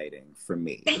captivating for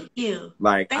me. Thank you.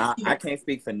 Like Thank you. I can't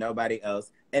speak for nobody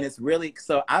else. And it's really,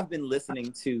 so I've been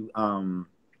listening to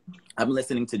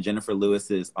Jennifer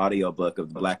Lewis's audiobook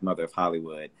of The Black Mother of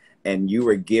Hollywood, and you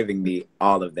were giving me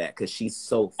all of that because she's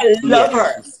so I love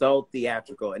her. She's so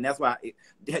theatrical, and that's why.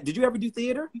 Did you ever do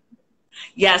theater?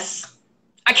 Yes.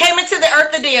 I came into the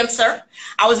Earth the Dancer.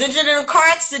 I was injured in a car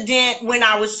accident when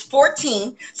I was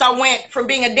 14. So I went from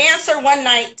being a dancer one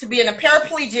night to being a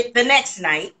paraplegic the next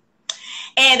night.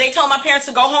 And they told my parents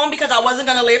to go home because I wasn't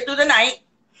going to live through the night.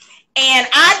 And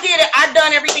I did it. I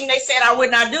done everything they said I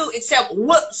would not do except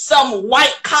whoop some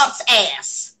white cop's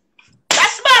ass.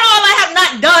 That's about all I have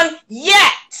not done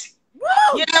yet.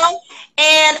 Woo! You know?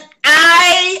 And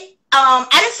I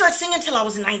didn't start singing until I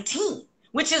was 19.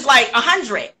 Which is like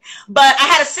 100. But I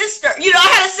had a sister,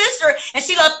 and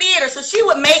she loved theater. So she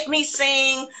would make me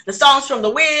sing the songs from The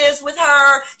Wiz with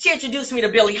her. She introduced me to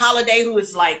Billie Holiday, who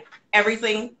is like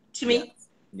everything to me.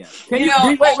 Yeah. Can you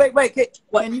wait.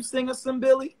 Can you sing us some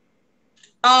Billie?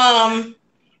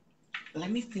 Let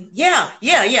me think. Yeah,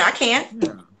 I can.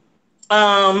 Yeah.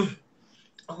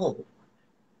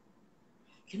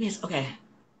 Give me a, okay.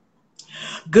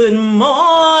 Good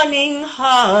morning,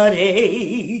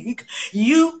 heartache,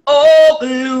 you old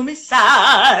gloomy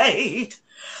sight.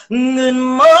 Good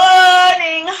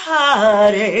morning,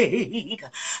 heartache.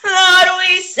 Lord,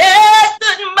 we said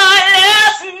goodbye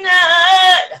last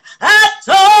night. I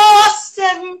tossed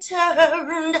and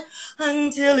turned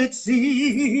until it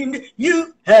seemed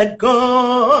you had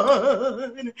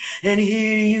gone. And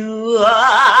here you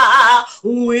are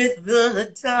with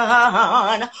the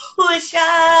dawn. Wish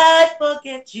I'd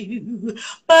forget you,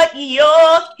 but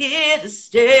you're here to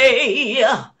stay.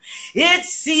 It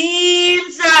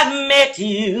seems I met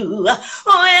you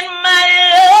when my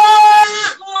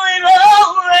love went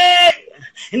away.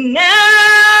 And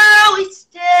now each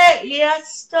day I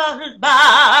start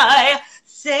by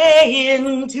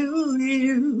saying to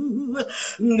you,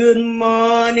 good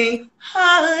morning,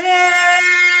 heartache.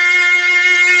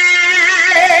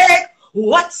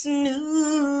 What's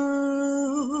new?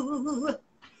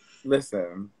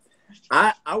 Listen,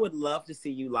 I would love to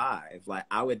see you live. Like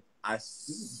I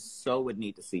so would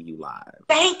need to see you live.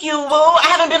 Thank you, Woo. I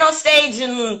haven't been on stage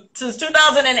since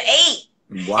 2008.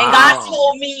 Wow. And God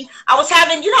told me, I was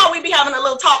having, you know how we be having a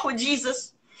little talk with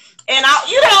Jesus? And that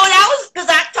was because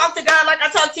I talked to God like I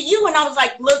talked to you, and I was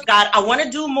like, look, God, I want to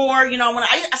do more. You know,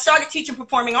 I started teaching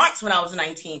performing arts when I was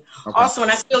 19. Okay. Also, and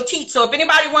I still teach. So if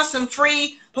anybody wants some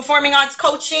free performing arts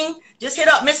coaching, just hit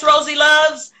up Miss Rosie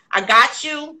Loves. I got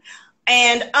you.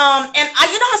 And I,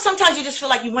 you know how sometimes you just feel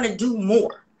like you want to do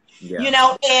more. Yeah. You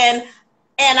know, and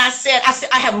I said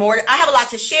I have more. I have a lot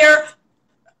to share.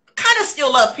 Kind of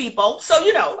still love people, so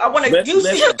you know I want to use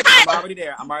you.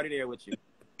 I'm already there with you.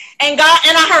 And God,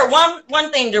 and I heard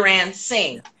one thing, Durand,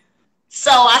 sing.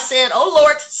 So I said, oh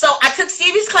Lord. So I took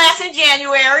Stevie's class in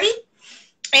January,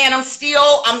 and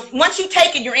once you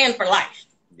take it, you're in for life.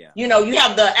 Yeah. You know, you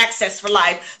have the access for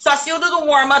life. So I still do the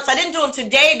warm-ups. I didn't do them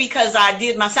today because I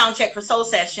did my sound check for Soul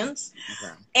Sessions.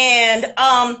 Okay. And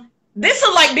this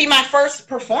will like be my first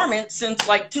performance since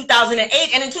like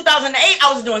 2008. And in 2008,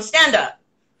 I was doing stand-up.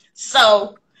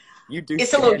 So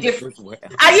it's a little different. Well.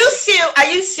 I used to. I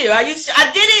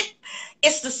did it.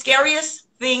 It's the scariest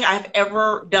thing I've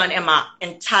ever done in my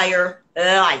entire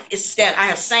life. It's stand. I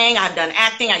have sang. I've done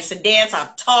acting. I used to dance.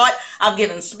 I've taught. I've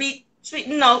given speak.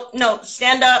 No,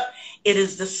 stand up. It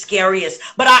is the scariest.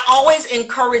 But I always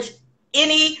encourage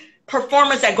any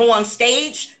performers that go on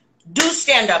stage, do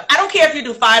stand up. I don't care if you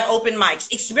do 5 open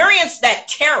mics. Experience that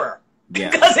terror. Yeah.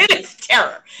 Because it is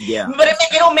terror. Yeah. But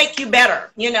it'll make you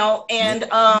better, you know. And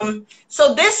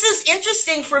so this is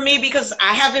interesting for me because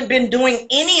I haven't been doing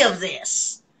any of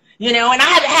this, you know. And I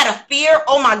had a fear.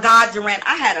 Oh my God, Durand,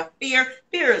 I had a fear.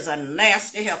 Fear is a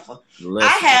nasty heifer. Listen.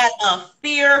 I had a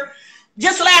fear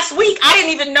just last week. I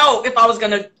didn't even know if I was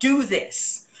going to do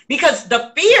this because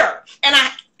the fear, and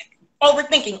I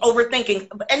overthinking.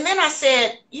 And then I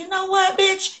said, you know what,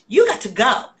 bitch, you got to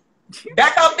go.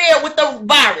 Back out there with the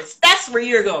virus. That's where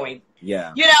you're going.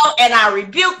 Yeah. You know, and I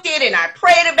rebuked it and I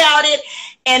prayed about it.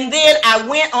 And then I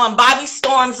went on Bobby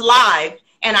Storm's live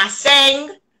and I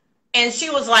sang. And she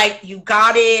was like, you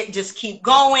got it. Just keep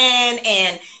going.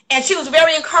 And she was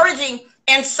very encouraging.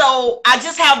 And so I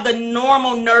just have the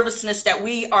normal nervousness that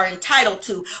we are entitled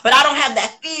to, but I don't have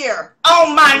that fear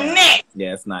on my neck.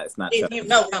 Yeah, it's not. If you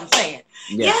know what I'm saying.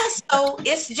 Yeah. So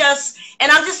it's just,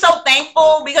 and I'm just so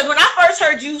thankful because when I first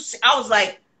heard you, I was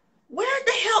like, where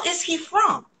the hell is he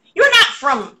from? You're not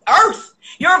from Earth.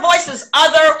 Your voice is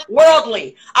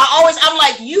otherworldly. I'm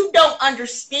like, you don't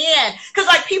understand. Because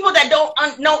like people that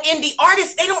don't know indie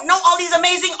artists, they don't know all these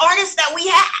amazing artists that we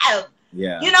have.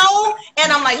 Yeah. You know?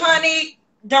 And I'm like, honey,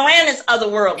 Durand is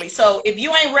otherworldly. So if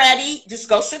you ain't ready, just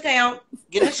go sit down,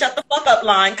 get a shut the fuck up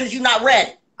line because you're not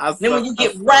ready. Then when you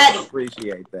get ready. I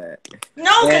appreciate that.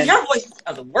 No, because your voice is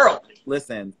otherworldly.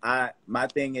 Listen, my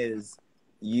thing is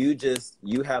you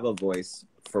have a voice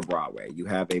for Broadway. You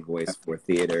have a voice for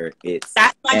theater.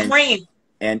 That's my dream.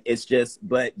 And it's just,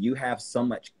 but you have so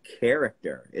much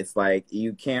character. It's like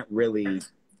you can't really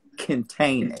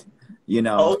contain it. You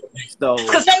know, so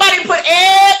because somebody put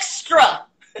extra.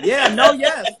 Yeah, no,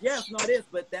 yes, no, it is,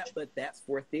 but that's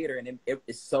for theater, and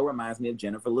it so reminds me of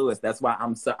Jennifer Lewis. That's why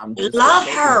I'm just love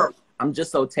her. I'm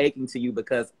just so taken to you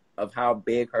because of how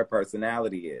big her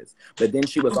personality is. But then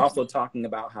she was also talking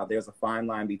about how there's a fine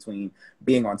line between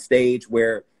being on stage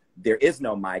where there is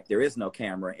no mic, there is no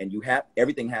camera, and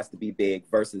everything has to be big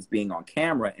versus being on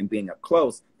camera and being up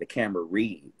close. The camera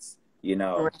reads, you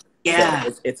know. Yeah.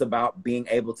 So it's about being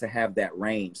able to have that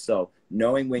range. So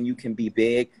knowing when you can be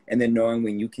big and then knowing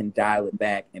when you can dial it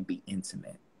back and be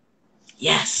intimate.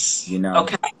 Yes. You know?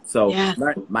 Okay. So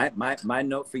my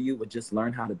note for you would just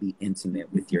learn how to be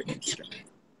intimate with your instrument.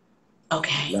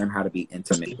 Okay. Learn how to be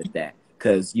intimate with that.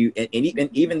 Because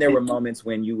even there were moments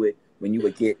when you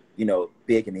would get, you know,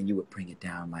 big and then you would bring it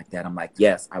down like that. I'm like,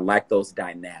 yes, I like those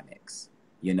dynamics.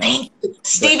 You know?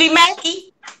 Stevie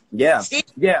Mackey. Yeah.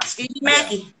 Stevie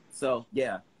Mackey. So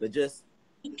but just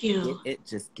thank you.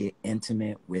 Just get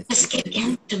intimate with. Just get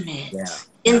intimate.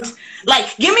 Yeah.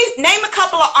 Like, name a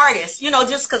couple of artists. You know,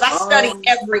 just because I study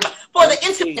everybody for the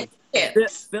intimate.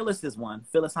 Phyllis is one.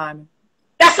 Phyllis Hyman.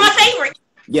 That's my favorite.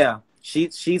 Yeah,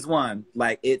 she's one.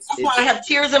 Like it's why I have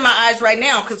tears in my eyes right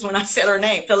now because when I said her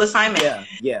name, Phyllis Hyman.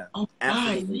 Yeah. Oh,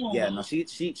 absolutely. God, yeah. No,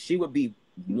 she would be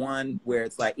one where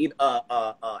it's like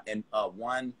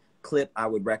one clip I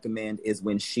would recommend is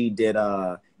when she did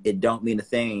It Don't Mean a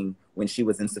Thing when she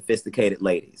was in Sophisticated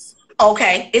Ladies.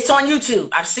 Okay, it's on YouTube.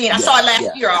 I saw it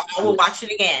last year. I will watch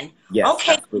it again. Yes,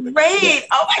 okay, absolutely. Great. Yes,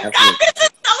 oh my God, this is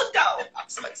so dope. I'm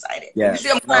so excited. Yeah. You see,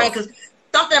 I'm crying because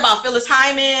something about Phyllis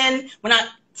Hyman, when I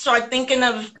started thinking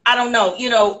of, I don't know, you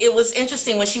know, it was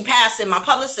interesting when she passed, and my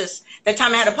publicist, that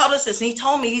time I had a publicist, and he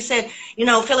told me, he said, you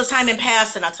know, Phyllis Hyman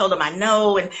passed, and I told him I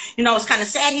know, and, you know, it's kind of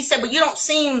sad. He said, but you don't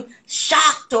seem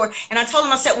shocked, and I told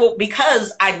him, I said, well,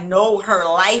 because I know her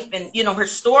life and, you know, her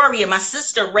story, and my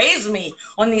sister raised me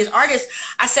on these artists,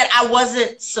 I said, I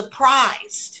wasn't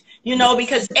surprised. You know,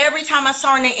 because every time I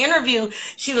saw her in an interview,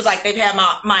 she was like, they've had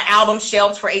my album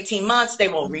shelved for 18 months. They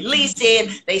won't release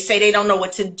it. They say they don't know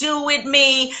what to do with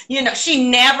me. You know, she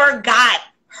never got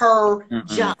her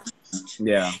just.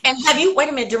 Yeah. And wait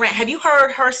a minute, Durand, have you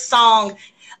heard her song,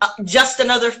 Just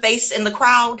Another Face in the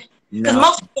Crowd? Because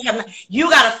most people have not.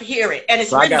 You got to hear it. And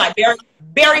it's written by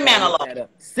Barry Manilow.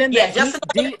 Send that.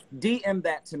 DM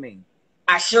that to me.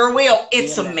 I sure will.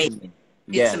 It's amazing.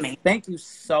 Yes. Thank you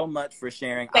so much for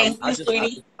sharing. Thank you,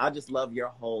 sweetie. I just love your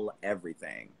whole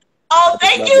everything. Oh,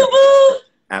 thank you, boo.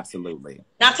 Absolutely.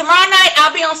 Now, tomorrow night,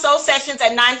 I'll be on Soul Sessions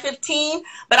at 9:15,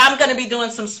 but I'm going to be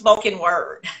doing some spoken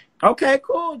word. Okay,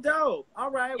 cool, dope.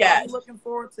 All right. Yeah. Well, I'm looking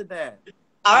forward to that.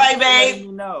 All right, babe.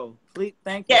 You know. Please,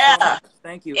 thank you. So much.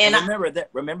 Thank you. And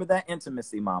remember that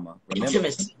intimacy, mama.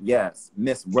 Intimacy. Yes,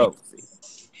 Miss Rosie.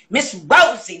 Miss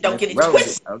Rosie. Don't get it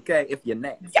twisted. Okay, if you're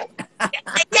next. Yeah.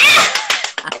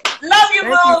 Love you,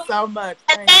 boo. Thank you so much.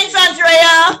 And thanks,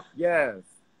 Andrea. Yes.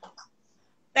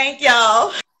 Thank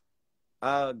y'all.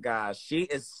 Oh, gosh. She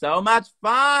is so much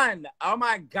fun. Oh,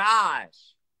 my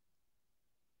gosh.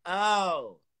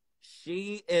 Oh,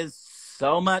 she is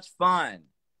so much fun.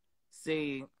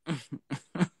 See,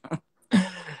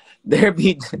 there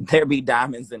be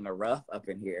diamonds in the rough up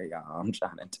in here, y'all. I'm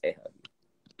trying to tell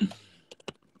you.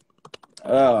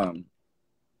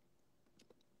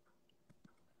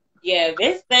 Yeah,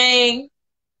 this thing.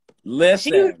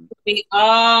 Listen.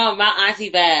 Oh, my auntie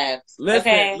vibes.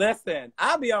 Listen.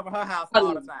 I'll be over her house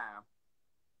all the time.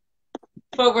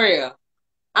 For real.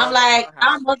 I'm like,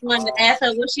 I almost wanted to ask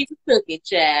her what she was cooking,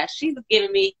 child. She was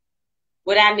giving me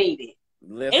what I needed.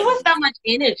 Listen, it was so much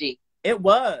energy. It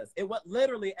was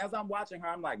literally, as I'm watching her,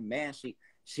 I'm like, man,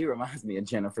 she reminds me of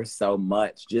Jennifer so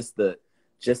much. Just the,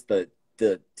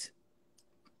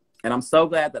 and I'm so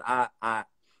glad that I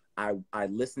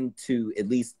listened to, at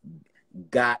least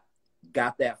got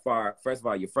that far. First of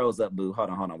all, you froze up, boo.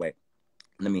 Hold on, wait.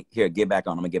 Get back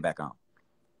on. I'm gonna get back on.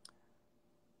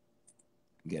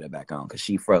 Get her back on, because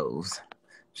she froze.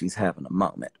 She's having a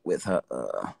moment with her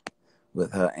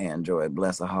Android.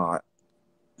 Bless her heart.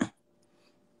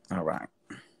 All right.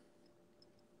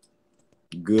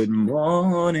 Good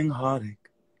morning, heartache.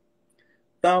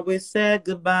 Thought we said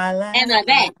goodbye last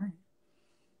night.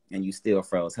 And you still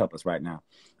froze. Help us right now.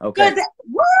 Okay.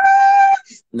 What?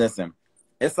 Listen,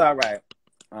 it's all right.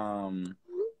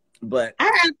 But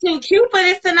I am too cute for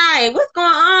this tonight. What's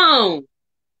going on?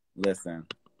 Listen.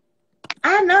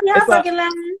 I know y'all fucking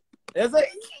lying. Is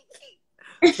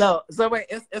it? So wait,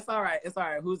 it's all right. It's all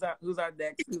right. Who's our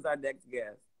next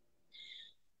guest?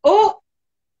 Oh,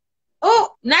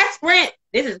 not Sprint.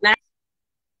 This is not.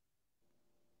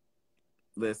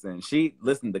 Listen,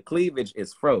 the cleavage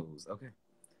is froze. Okay.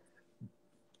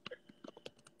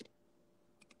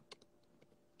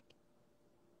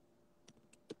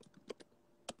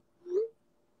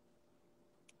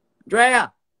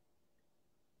 Drea.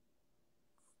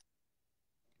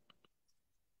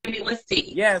 Let's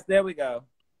see. Yes, there we go.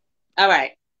 All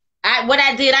right. I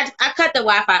cut the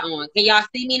Wi-Fi on. Can y'all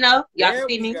see me now? Y'all there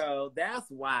see me? Go. That's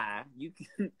why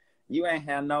you ain't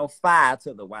have no fire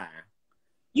to the wire.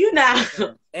 You know.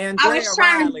 And Drea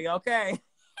Riley, okay.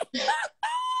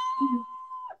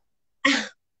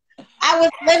 I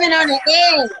was living on the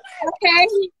edge. Okay.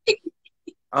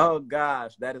 Oh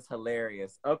gosh, that is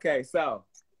hilarious. Okay, so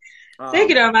take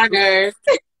it on my nerves.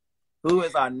 Who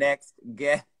is our next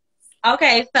guest?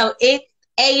 Okay, so it's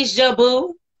Asia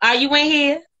Boo. Are you in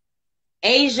here?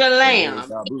 Asia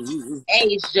Lamb.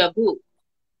 Asia Boo.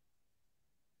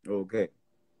 Okay.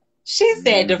 She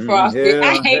said defrosted.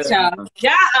 I hate y'all.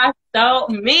 Y'all are so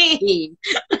mean.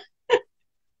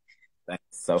 That's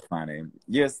so funny.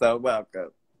 You're so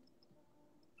welcome.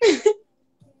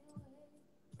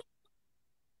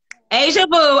 Asia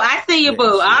Boo, I see you, boo.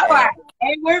 All right.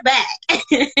 And we're back.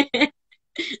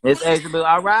 It's Asia Boo.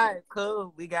 All right,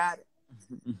 cool. We got it.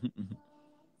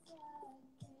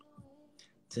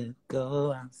 To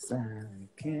go outside,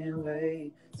 can't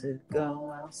wait. To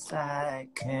go outside,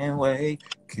 can't wait.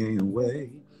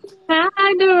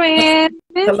 Hi, Durand.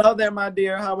 Hello there, my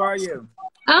dear. How are you?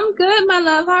 I'm good, my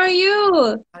love. How are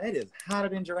you? It is hotter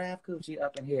than giraffe coochie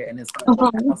up in here, and it's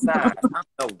cold outside. I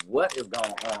don't know what is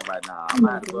going on right now. I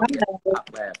might as well get hot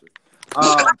flashes.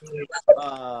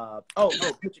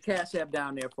 Put your Cash App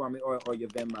down there for me, or your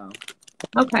Venmo.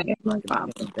 Okay, no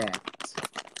problem.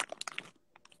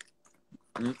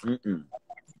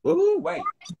 Ooh, wait.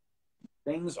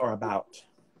 Things are about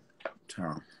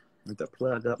to need to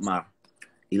plug up my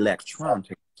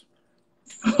electronics.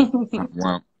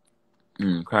 Okay.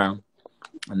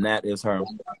 And that is her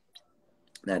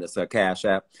Cash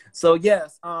App. So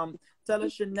yes, tell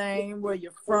us your name, where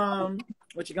you're from,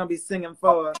 what you're gonna be singing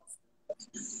for.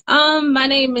 My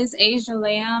name is Asia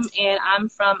Lamb, and I'm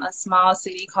from a small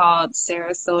city called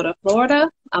Sarasota, Florida.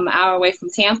 I'm an hour away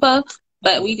from Tampa,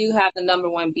 but we do have the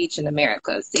 #1 beach in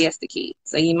America, Siesta Key.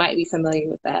 So you might be familiar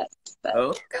with that. But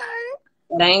okay.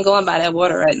 They ain't going by that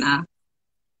water right now.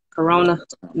 Corona,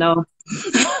 no.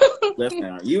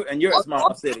 Listen, you're a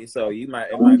small city, so it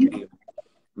might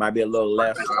be a little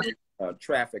less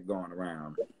traffic going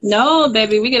around. No,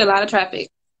 baby, we get a lot of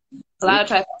traffic. A lot of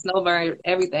traffic, snowbird,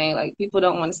 everything. Like, people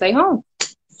don't want to stay home.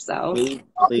 So,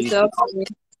 please. So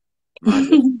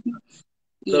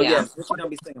yes, what you gonna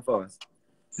be singing for us?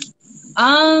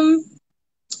 I'm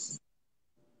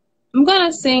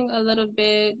gonna sing a little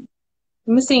bit.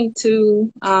 I'm gonna sing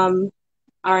 2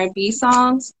 R&B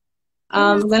songs.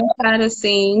 I'm gonna try to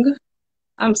sing.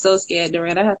 I'm so scared,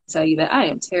 Durand. I have to tell you that I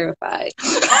am terrified.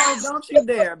 Oh, don't you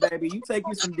dare, baby. You take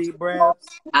you some deep breaths.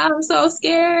 I'm so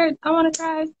scared. I want to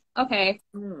cry. Okay.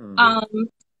 All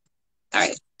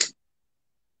right.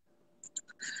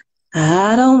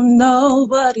 I don't know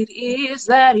what it is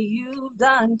that you've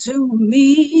done to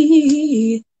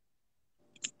me.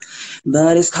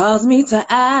 but it's caused me to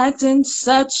act in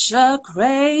such a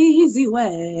crazy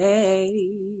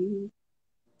way.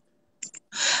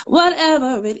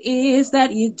 Whatever it is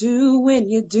that you do when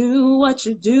you do what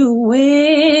you're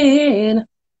doing,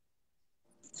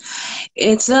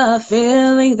 it's a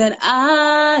feeling that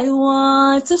I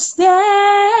want to stay.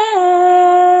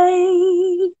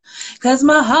 'Cause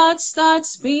my heart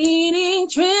starts beating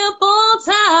triple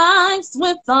times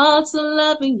with thoughts of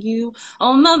loving you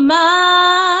on my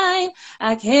mind.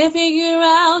 I can't figure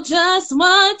out just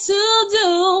what to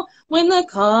do when the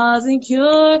cause and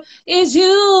cure is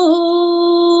you.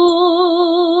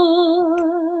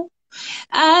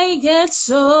 I get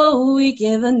so weak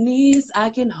in the knees, I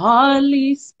can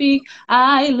hardly speak.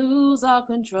 I lose all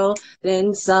control,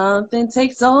 then something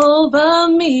takes over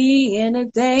me. In a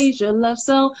daze, your love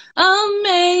so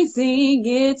amazing,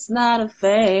 it's not a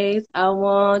phase. I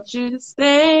want you to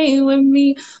stay with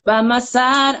me. By my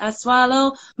side, I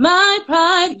swallow my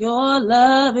pride. Your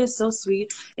love is so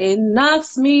sweet, it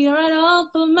knocks me right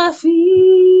off of my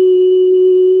feet.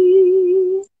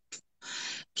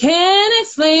 Can't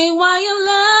explain why your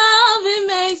love, it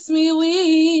makes me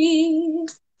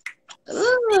weak.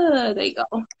 There you go.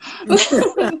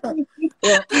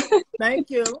 Well, thank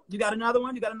you. You got another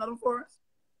one? You got another one for us?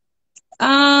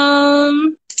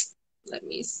 Let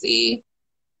me see.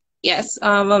 Yes,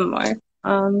 one more.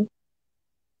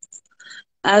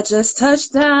 I just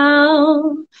touched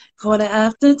down,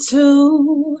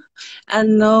 2:15. I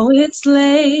know it's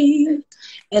late,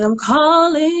 and I'm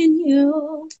calling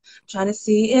you, trying to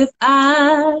see if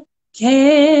I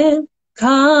can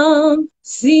come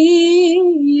see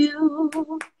you.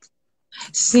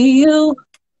 See you.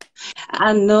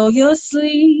 I know you're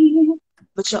asleep,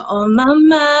 but you're on my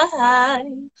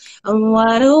mind. I'm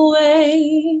wide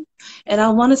awake, and I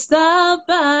want to stop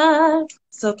by.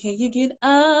 So can you get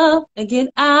up and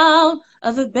get out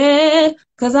of the bed?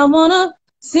 'Cause I want to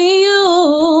see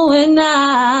you, and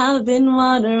I've been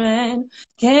wondering,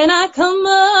 can I come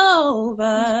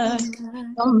over?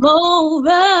 Come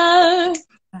over.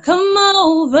 Come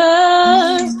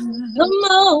over. Come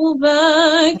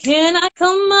over. Can I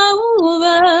come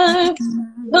over?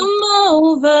 Come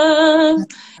over.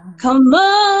 Come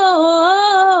over.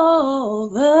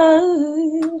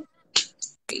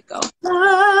 There you go.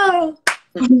 Oh.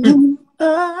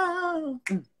 Oh.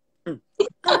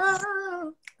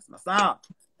 That's my song.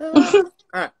 All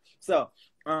right. So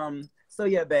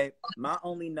yeah, babe. My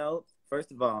only note,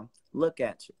 first of all, look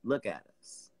at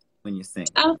us when you sing.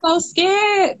 I'm so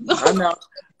scared. I know.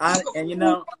 I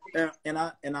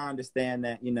understand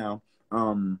that,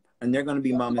 and there are going to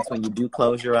be moments when you do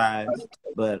close your eyes,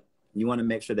 but you want to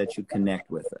make sure that you connect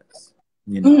with us,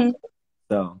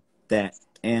 So that,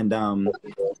 and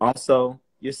also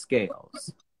your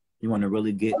scales. You want to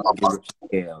really get with your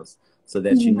scales so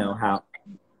that you know how,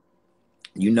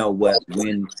 what,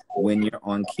 when you're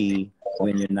on key,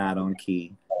 when you're not on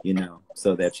key,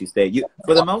 so that you stay.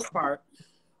 For the most part,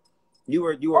 you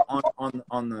were on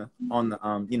the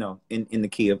in the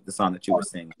key of the song that you were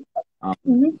singing.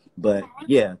 But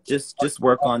yeah, just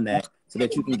work on that so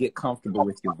that you can get comfortable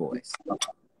with your voice.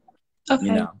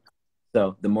 Okay.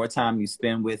 So the more time you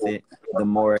spend with it, the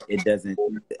more it doesn't.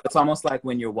 It's almost like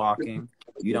when you're walking,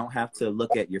 you don't have to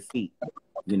look at your feet.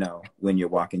 When you're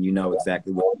walking,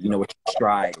 exactly what your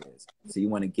stride is. So you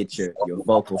want to get your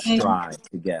vocal stride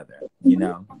together.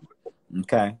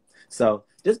 Okay. So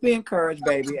just be encouraged,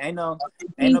 baby. Ain't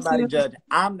nobody judging.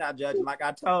 I'm not judging. Like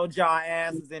I told y'all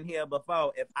asses in here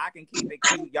before, if I can keep it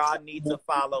cute, y'all need to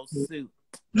follow suit.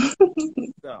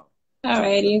 So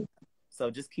alrighty. So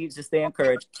just stay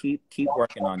encouraged. Keep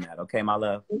working on that. Okay, my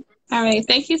love. All right.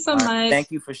 Thank you so much.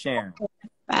 Thank you for sharing.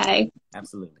 Bye.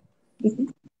 Absolutely.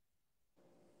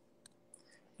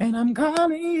 And I'm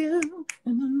calling you.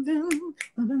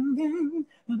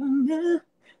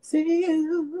 See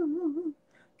you.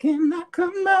 Can I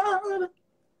come over?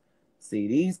 See,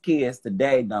 these kids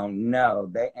today don't know.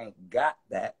 They ain't got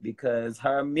that because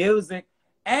her music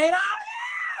ain't out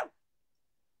here.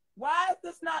 Why is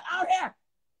this not out here?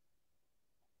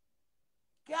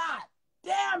 God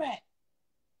damn it.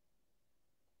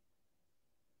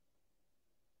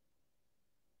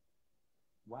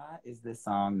 Why is this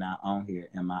song not on here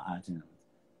in my iTunes?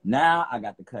 Now I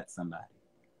got to cut somebody.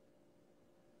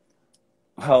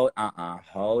 Hold up.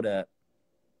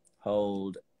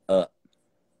 Hold up.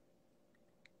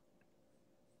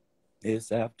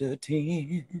 It's after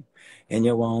 10 and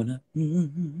you wanna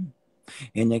and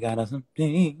you got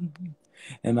something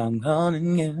and I'm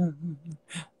calling you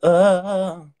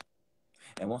and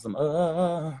want some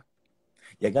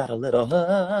you got a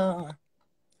little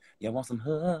you want some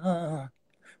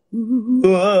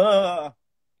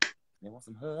They want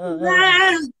some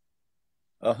hugs.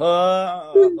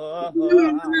 Oh.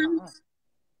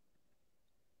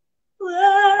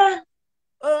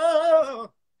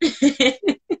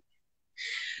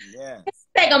 Yes.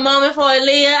 Take a moment for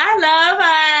Aaliyah. I love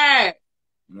her.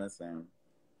 Listen,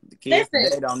 the kids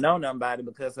they don't know nobody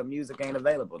because her music ain't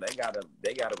available. They gotta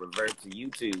revert to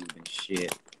YouTube and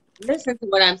shit. Listen to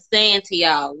what I'm saying to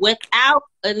y'all. Without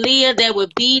Aaliyah, there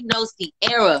would be no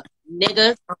Sierra,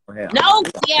 niggas. Oh, no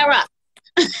Sierra.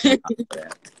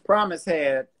 Promise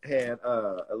had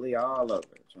Aaliyah all over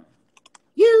it.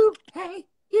 You, hey,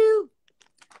 you.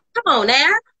 Come on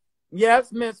now.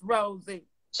 Yes, Miss Rosie.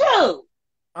 True.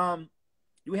 Do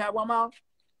we have one more?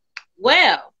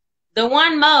 Well, the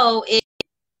one more is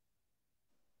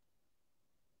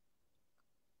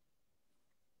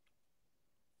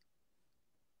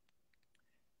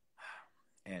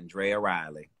Andrea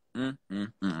Riley.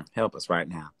 Help us right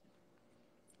now.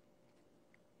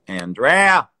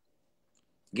 Andrea,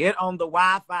 get on the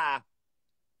Wi-Fi.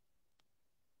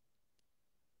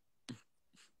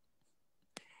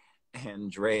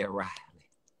 Andrea Riley.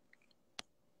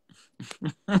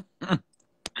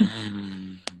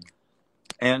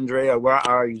 Andrea, where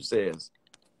are you, sis?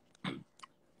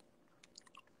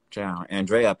 Child,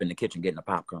 Andrea up in the kitchen getting the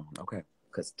popcorn, okay?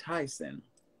 Because Tyson.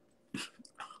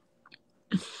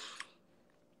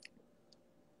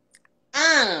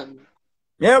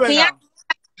 Yeah, we go.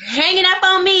 Hanging up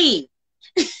on me.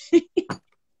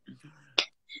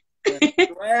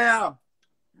 Well,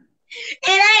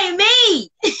 it ain't me.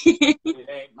 It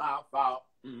ain't my fault.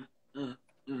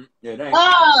 It ain't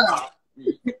my fault.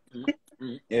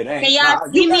 It ain't. Can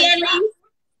y'all see me at least?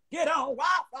 Get on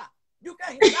Wi-Fi. You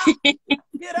can't stop.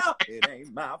 Get up. It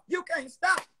ain't my. You can't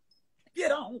stop.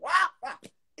 Get on Wi-Fi.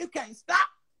 You can't stop.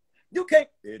 You can't.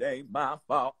 It ain't my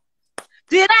fault.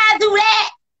 Did I do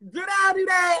that? Did I do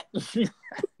that?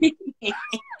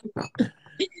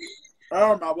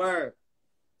 Oh my word.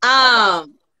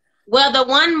 Well, the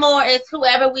one more is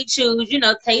whoever we choose. You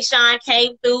know, Tayshawn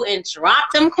came through and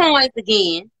dropped them coins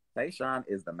again. Tayshawn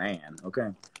is the man. Okay.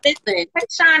 Listen,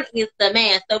 Tayshawn is the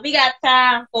man. So we got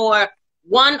time for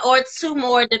one or two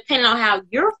more, depending on how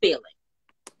you're feeling.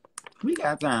 We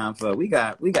got time for. We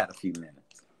got a few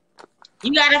minutes.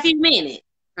 You got a few minutes.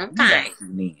 Okay.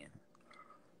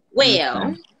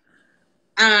 Well,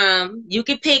 you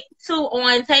can pick two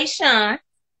on Tayshawn.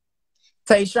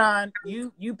 Tayshawn,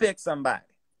 you pick somebody.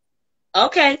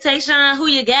 Okay, Tayshawn, who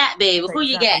you got, baby? Tayshawn, who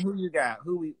you got? Who you got?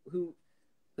 Who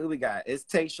we got? It's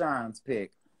Tayshawn's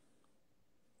pick.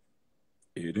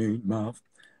 It ain't my.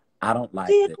 I don't like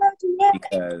this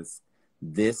because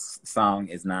this song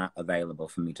is not available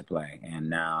for me to play, and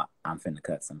now I'm finna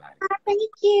cut somebody. Thank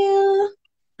you.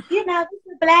 You know, this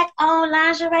is black-owned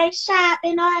lingerie shop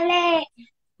and all that.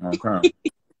 Okay.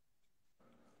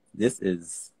 This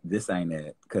ain't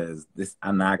it, because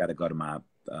I gotta go to my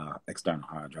external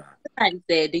hard drive. Somebody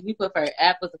said, do you prefer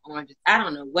apples or oranges? I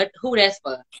don't know who that's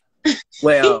for.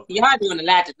 Well, y'all doing a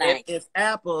lot tonight. If it's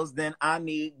apples, then I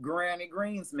need Granny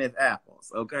Greensmith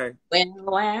apples, okay?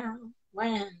 Wow.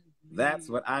 That's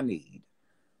what I need.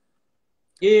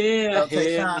 Yeah. So,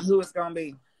 Tayshawn, who it's gonna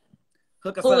be?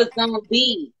 Hook us who up. It's gonna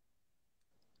be?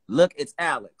 Look, it's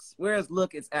Alex. Where's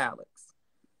Look, it's Alex?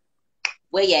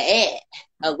 Where you at?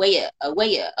 Where you at? Where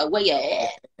you at? Where you at?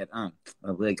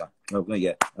 Where you?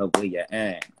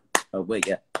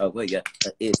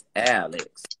 It's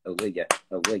Alex. Where you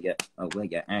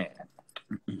at?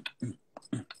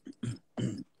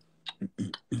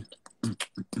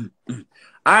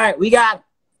 All right, we got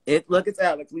it. Look, it's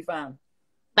Alex. We found.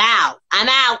 Bow. I'm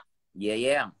out.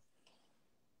 Yeah.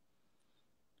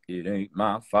 It ain't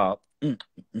my fault. It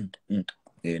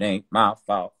ain't my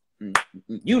fault.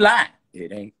 You lying.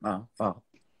 It ain't my fault.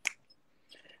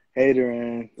 Hey,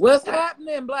 Durand. What's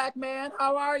happening, black man?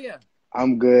 How are you?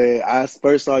 I'm good. I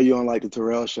first saw you on like the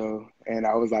Terrell show, and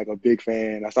I was like a big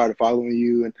fan. I started following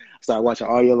you, and I started watching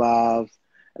all your lives,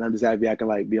 and I'm just happy I can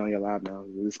like be on your live now.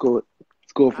 It's cool.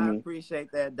 It's cool for me. I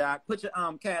appreciate that, Doc. Put your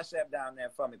Cash App down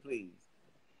there for me, please.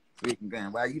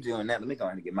 While you doing that, let me go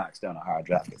ahead and get my external hard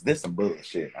drive, because this is some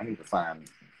bullshit. I need to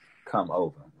come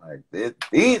over. Like,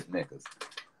 these niggas.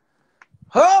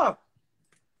 Huh?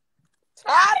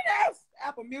 Tired of this?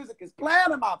 Apple Music is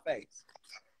playing in my face.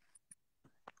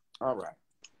 All right.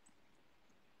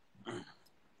 Okay,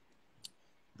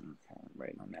 I'm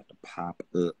waiting on that to pop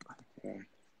up. Okay.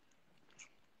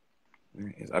 There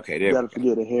it is. Okay, there you gotta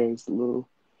forget the hair is a little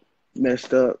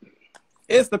messed up.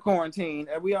 It's the quarantine,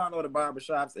 and we all know the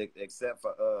barbershops except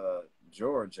for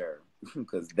Georgia,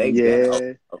 because they've been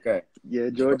open. Okay. Yeah,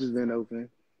 Georgia's been open.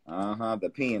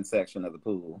 The peeing section of the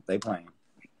pool. They playing.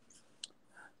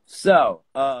 So,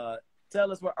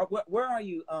 tell us where are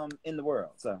you in the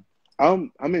world? So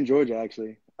I'm in Georgia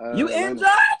actually. You in Atlanta.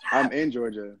 Georgia? I'm in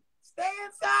Georgia. Stay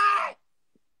inside.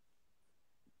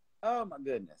 Oh my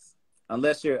goodness.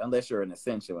 Unless you're an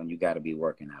essential and you got to be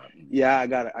working out. Yeah, I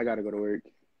gotta go to work.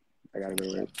 I gotta go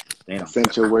to work. They don't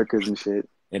essential workers and shit.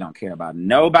 They don't care about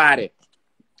nobody.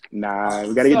 Nah,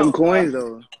 we gotta get them coins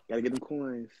though. Gotta get them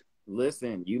coins.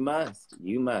 Listen, you must.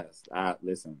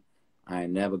 Listen, I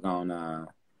ain't never gonna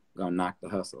knock the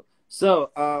hustle. So,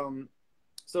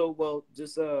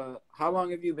 just how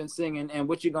long have you been singing, and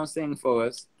what you gonna sing for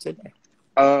us today?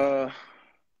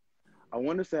 I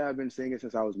want to say I've been singing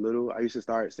since I was little. I used to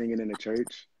start singing in the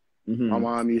church. Mm-hmm. My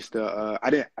mom used to. I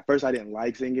didn't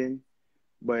like singing,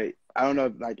 but I don't know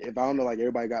if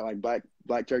everybody got like black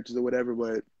churches or whatever,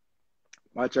 but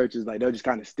my church is like they'll just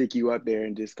kind of stick you up there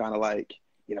and just kind of like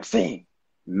sing,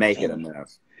 make it enough.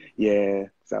 Yeah.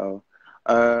 So,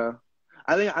 I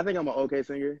think I'm an okay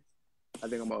singer.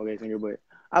 But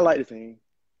I like to sing.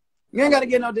 You ain't got to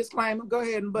get no disclaimer. Go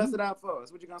ahead and bust it out for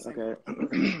us. What you gonna sing? Okay.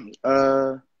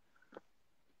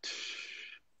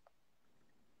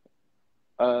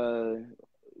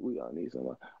 We all need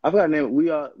someone. I forgot the name.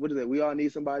 What is it? We all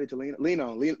need somebody to lean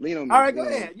on. Lean on me. All right, go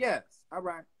ahead. Yes. All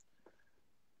right.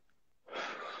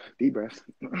 Deep breaths.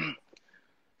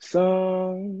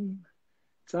 Sometimes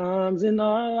in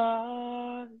our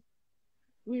lives,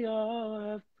 we all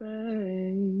have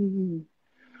pain.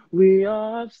 We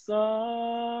all have sorrows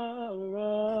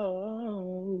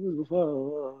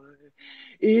before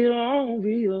it won't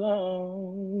be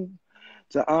long.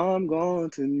 So I'm going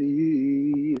to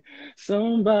need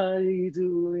somebody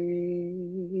to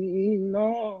lean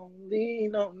on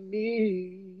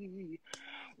me.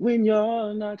 When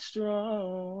you're not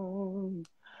strong,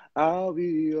 I'll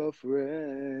be your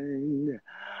friend.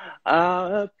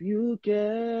 I'll help you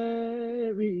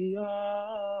carry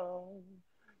on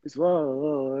this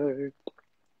work.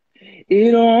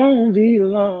 It won't be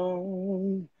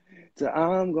long. So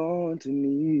I'm going to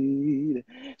need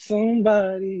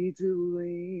somebody to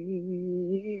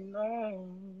lean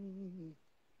on.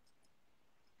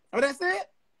 Oh, that's it?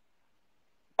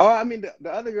 Oh, I mean, the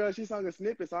other girl, she sung a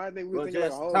snippet, so I think we were singing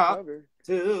like a whole cover.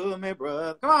 To me,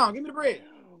 brother. Come on, give me the bread.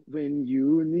 When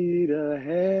you need a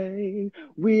hand,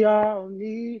 we all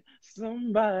need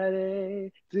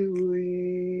somebody to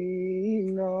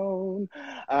lean on.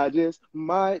 I just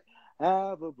might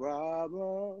have a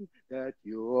problem that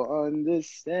you'll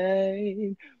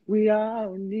understand. We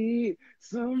all need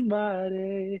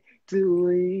somebody to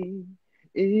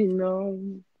lean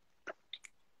on.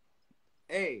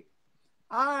 Hey,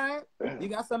 all right. You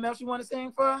got something else you want to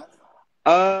sing for us?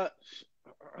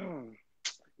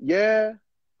 Yeah,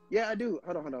 I do.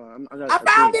 Hold on. I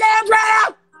found it,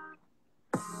 Andrea.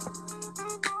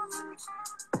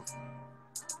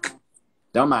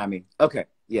 Don't mind me. Okay.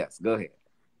 Yes, go ahead.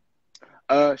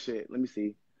 Shit. Let me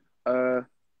see.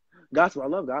 Gospel. I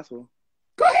love gospel.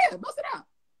 Go ahead. Bust it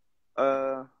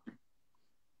out.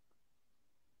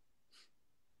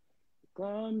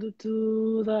 Climbed up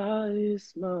to the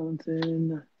highest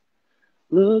mountain.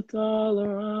 Looked all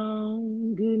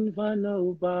around. Couldn't find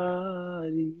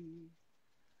nobody.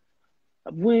 I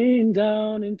went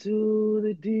down into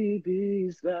the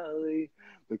deepest valley.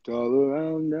 Looked all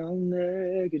around down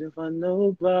there. Couldn't find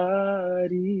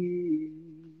nobody.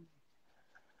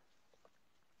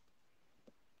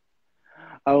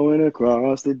 I went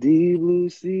across the deep blue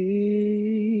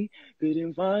sea,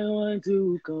 couldn't find one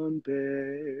to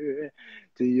compare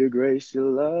to your grace,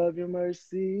 your love, your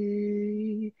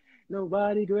mercy.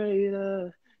 Nobody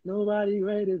greater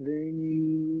than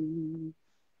you.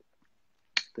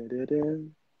 Da-da-da.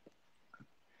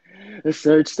 I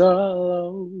searched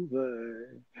all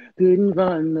over, couldn't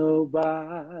find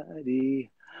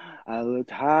nobody. I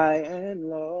looked high and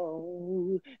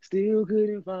low, still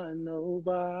couldn't find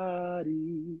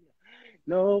nobody.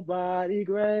 Nobody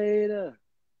greater,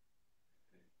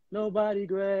 no.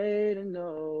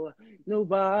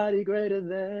 Nobody greater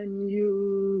than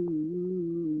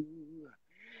you.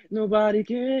 Nobody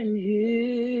can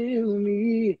heal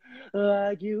me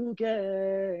like you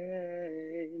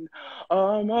can.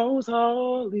 Almost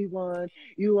Holy One,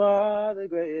 you are the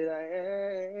great I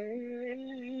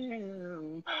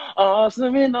am.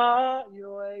 Awesome in all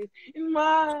your ways, in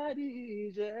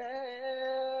mighty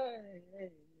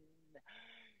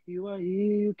you are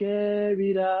He who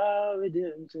carried our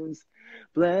redemption's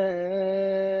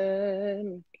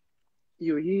plan.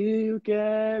 You are He who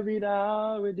carried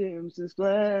our redemption's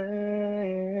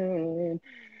plan.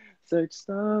 Searched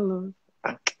all over,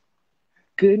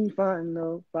 couldn't find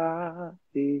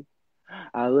nobody.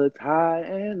 I looked high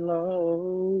and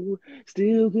low,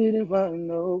 still couldn't find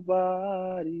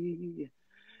nobody.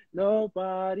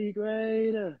 Nobody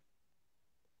greater.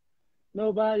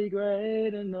 Nobody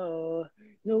greater, no.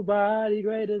 Nobody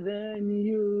greater than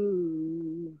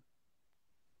you.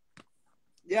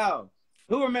 Yo,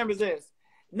 who remembers this?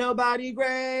 Nobody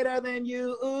greater than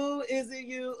you. Ooh, is it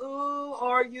you? Ooh,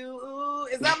 or you? Ooh,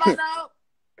 is that my note?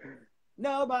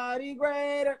 Nobody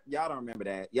greater. Y'all don't remember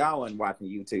that. Y'all wasn't watching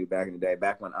YouTube back in the day.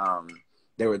 Back when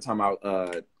they were talking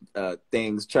about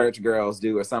things church girls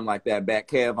do or something like that. Back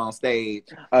Kev on stage.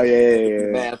 Oh yeah, in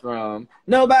the bathroom.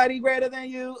 Nobody greater than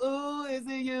you. Ooh, is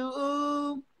it you?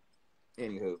 Ooh.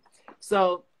 Anywho,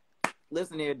 so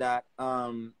listen here, Doc.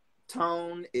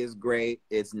 Tone is great.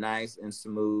 It's nice and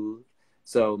smooth.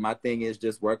 So my thing is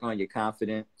just work on your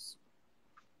confidence.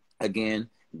 Again,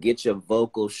 get your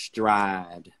vocal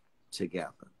stride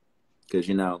together. Because,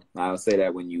 you know, I would say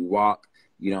that when you walk,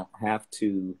 you don't have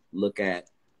to look at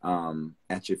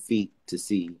your feet to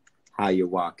see how you're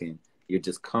walking. You're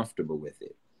just comfortable with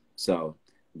it. So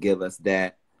give us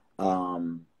that.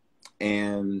 And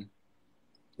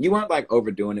you weren't like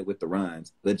overdoing it with the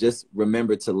runs, but just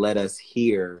remember to let us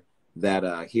hear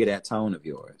that tone of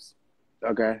yours.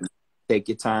 Okay. Take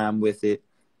your time with it,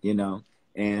 you know,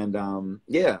 and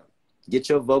yeah, get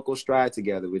your vocal stride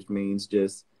together, which means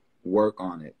just work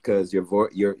on it, because your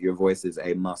voice is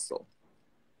a muscle.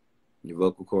 Your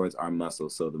vocal cords are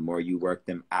muscles, so the more you work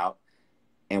them out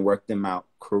and work them out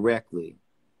correctly,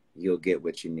 you'll get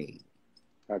what you need.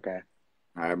 Okay.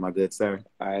 All right, my good sir.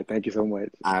 All right, thank you so much.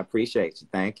 I appreciate you.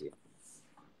 Thank you.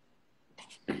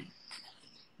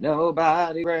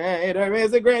 Nobody greater.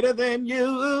 Is it greater than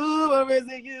you, or is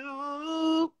it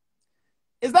you?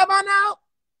 Is that my note?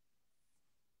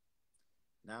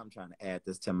 Now I'm trying to add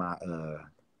this to my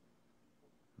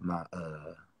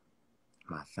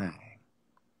thing.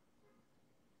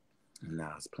 And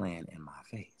now it's playing in my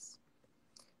face.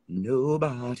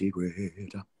 Nobody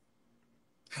greater.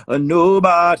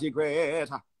 Nobody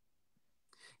greater.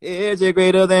 Is it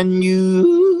greater than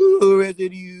you, or is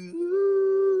it you?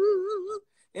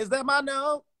 Is that my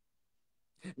note?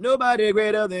 Nobody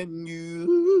greater than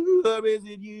you, or is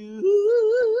it you?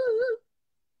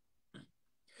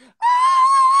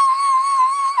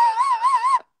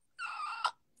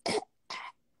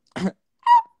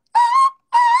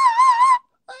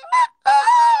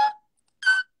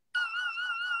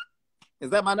 Is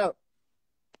that my note?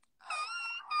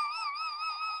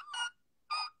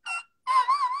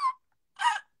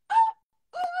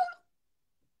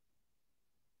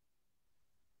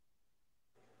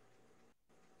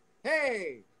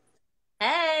 Hey.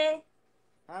 Hey.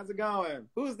 How's it going?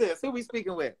 Who's this? Who we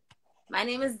speaking with? My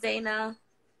name is Dana.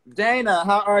 Dana,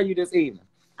 how are you this evening?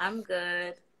 I'm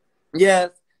good. Yes.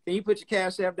 Can you put your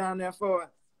Cash App down there for us?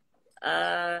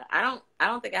 I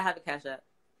don't think I have a Cash App.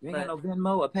 You ain't got no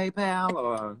Venmo or PayPal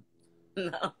or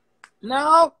No.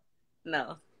 No?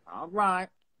 No. All right.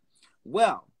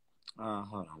 Well,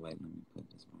 hold on, wait, let me put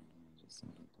this one.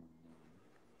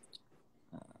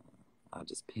 I'll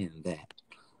just pin that.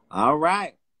 All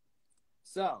right.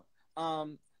 So,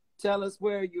 tell us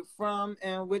where you're from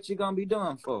and what you're gonna be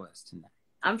doing for us tonight.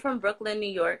 I'm from Brooklyn, New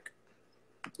York.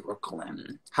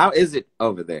 Brooklyn. How is it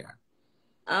over there?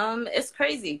 It's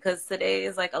crazy because today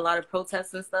is like a lot of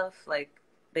protests and stuff. Like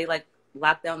they like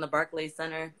locked down the Barclays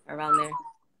Center around there.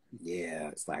 Yeah,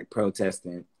 it's like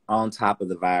protesting on top of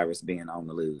the virus being on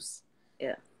the loose.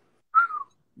 Yeah.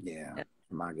 Yeah.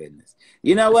 My goodness.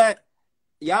 You know what?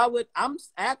 I'm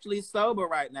actually sober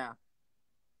right now.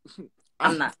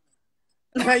 I'm not.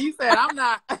 You said I'm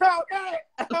not. Okay.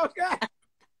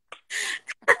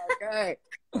 Okay.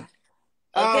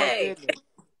 Oh,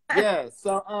 yeah.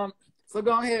 So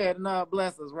go ahead and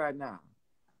bless us right now.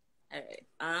 All right.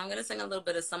 I'm gonna sing a little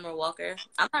bit of Summer Walker.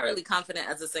 I'm not really confident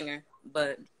as a singer,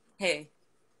 but hey.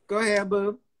 Go ahead,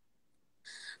 boo.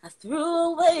 I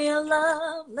threw away your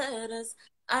love letters.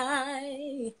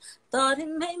 I thought it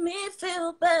made me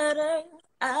feel better.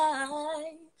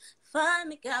 I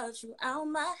finally got you out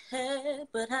my head,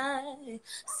 but I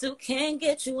still can't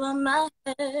get you out my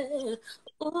head.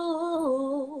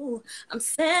 Ooh, I'm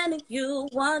sending you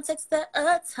one text at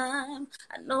a time.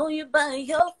 I know you by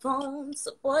your phone,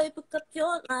 so boy, pick up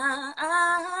your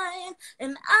line.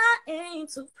 And I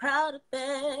ain't too proud to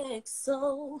beg,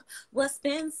 so what's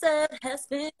been said has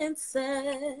been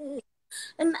said.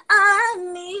 And I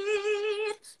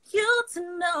need you to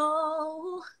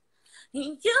know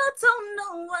you don't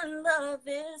know what love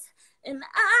is. And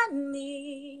I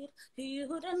need you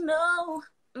to know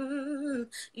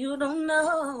you don't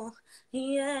know.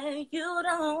 Yeah, you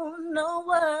don't know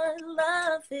what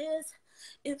love is.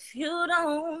 if you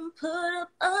don't put up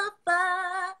a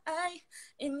fight,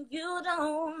 and you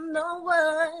don't know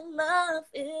what love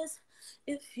is,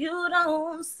 if you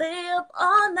don't stay up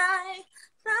all night,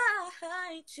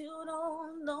 you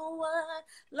don't know what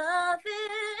love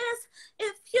is.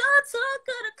 If you're too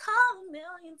good to call a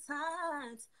million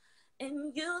times,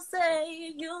 and you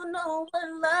say you know what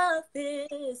love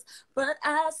is, but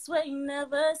I swear you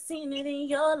never seen it in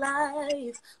your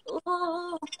life.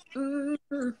 Ooh,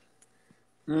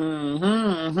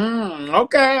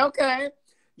 Okay.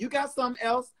 You got something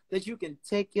else that you can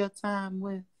take your time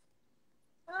with?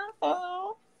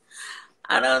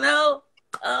 I don't know.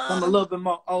 Some a little bit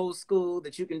more old school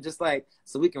that you can just like,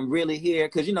 so we can really hear.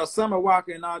 Because, you know, Summer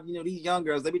Walker and all, you know, these young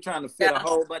girls, they be trying to fit a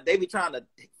whole, but they be trying to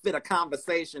fit a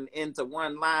conversation into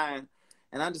one line.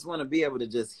 And I just want to be able to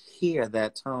just hear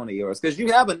that tone of yours. Because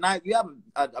you have a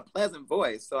pleasant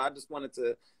voice. So I just wanted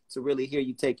to really hear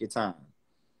you take your time.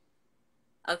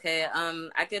 Okay,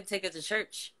 I could take it to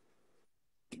church.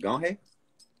 Go ahead.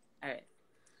 All right.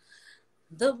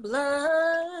 The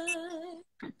blood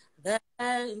that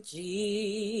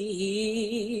Jesus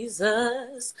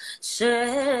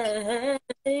shed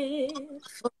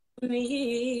for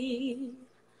me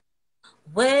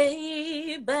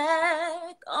way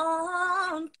back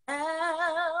on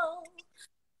Calvary,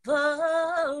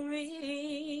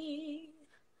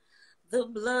 the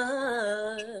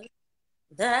blood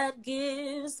that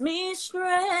gives me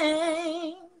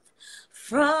strength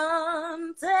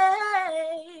from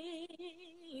day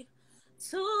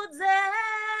to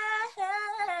day,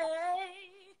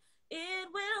 it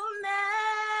will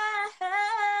never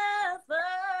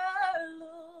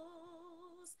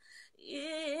lose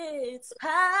its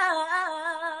power,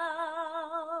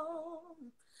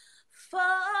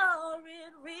 for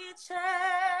it reaches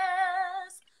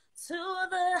to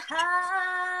the highest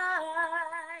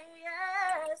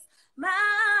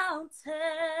mountain,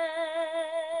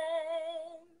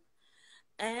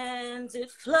 and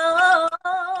it flows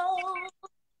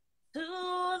to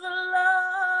the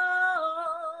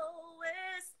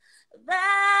lowest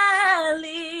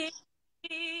valley.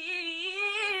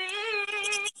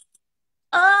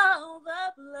 Oh,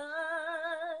 the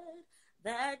blood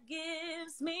that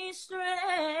gives me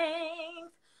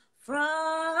strength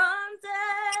from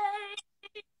day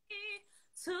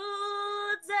to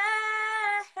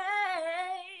day,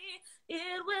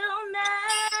 it will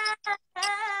never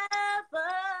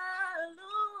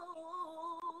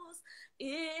lose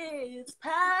its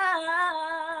power.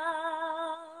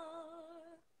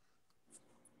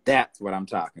 That's what I'm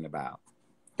talking about.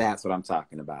 That's what I'm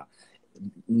talking about.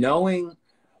 Knowing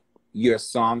your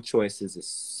song choices is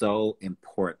so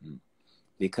important,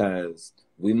 because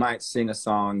we might sing a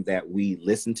song that we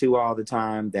listen to all the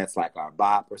time that's like our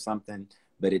bop or something,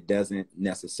 but it doesn't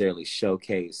necessarily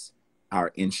showcase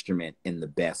our instrument in the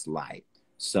best light.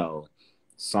 So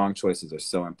song choices are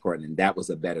so important, and that was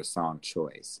a better song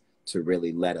choice to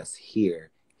really let us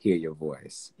hear your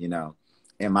voice, you know.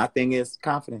 And my thing is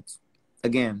confidence.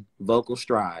 Again, vocal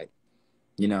stride,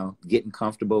 you know, getting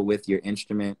comfortable with your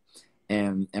instrument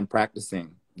and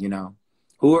practicing, you know.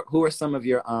 Who are some of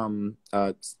your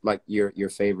like your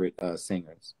favorite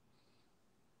singers?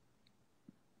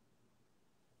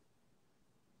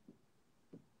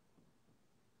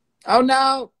 Oh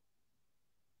no.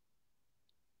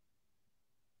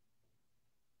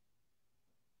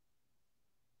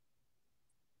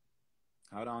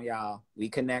 Hold on, y'all. We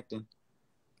connecting.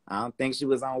 I don't think she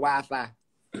was on Wi-Fi.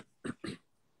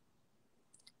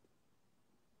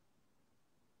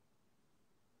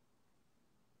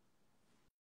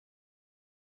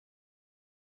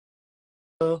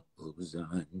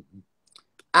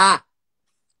 Ah,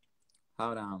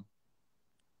 hold on.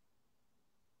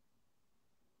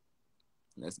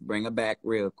 Let's bring her back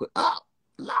real quick. Oh,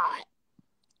 Lord.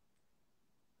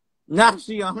 No,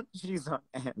 she's on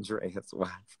Andrea's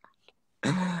Wi-Fi.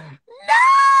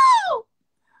 No!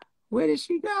 Where did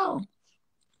she go?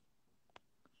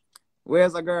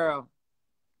 Where's a girl?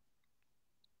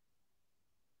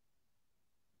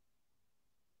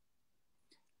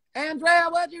 Andrea,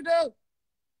 what'd you do?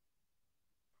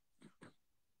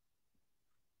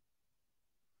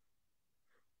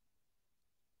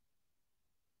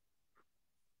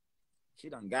 She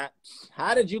done got.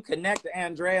 How did you connect to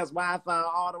Andrea's Wi-Fi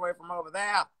all the way from over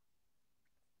there?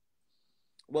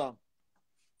 Well,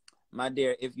 my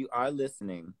dear, if you are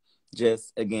listening,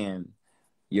 just again,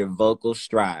 your vocal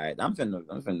stride. I'm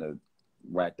finna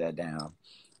write that down,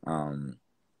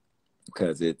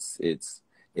 because it's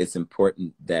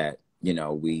important that, you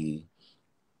know, we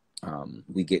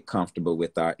get comfortable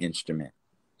with our instrument,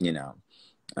 you know.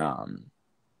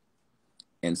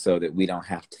 And so that we don't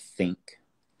have to think,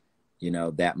 you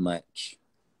know, that much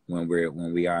when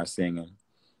we are singing.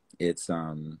 It's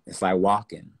like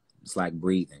walking. It's like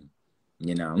breathing,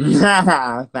 you know.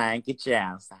 Thank you,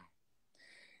 child.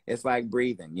 It's like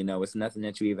breathing, you know. It's nothing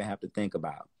that you even have to think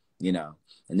about, you know.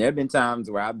 And there have been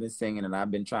times where I've been singing and I've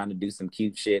been trying to do some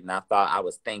cute shit and I thought I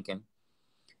was thinking,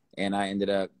 and I ended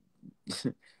up,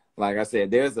 like I said,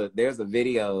 there's a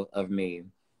video of me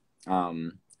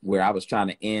where I was trying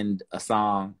to end a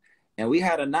song, and we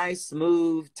had a nice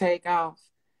smooth takeoff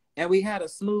and we had a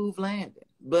smooth landing.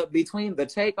 But between the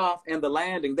takeoff and the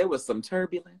landing, there was some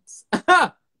turbulence.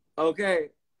 Okay.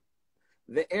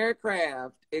 The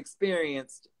aircraft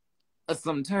experienced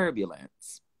some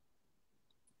turbulence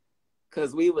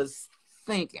because we was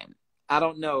thinking. I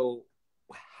don't know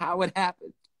how it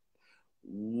happened,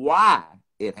 why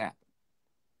it happened,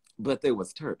 but there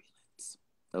was turbulence.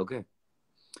 Okay.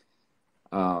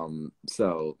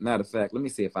 So matter of fact, let me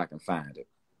see if I can find it.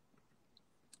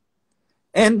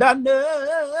 And I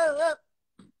know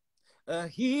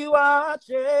he watches.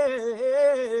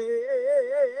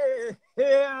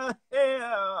 Yeah.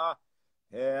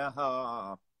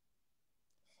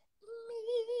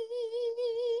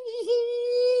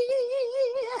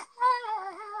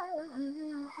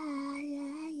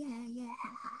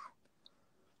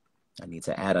 I need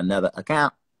to add another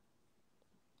account.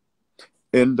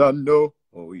 And I know,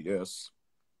 oh yes,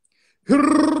 watch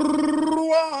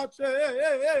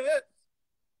it.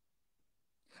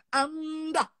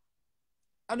 And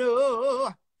I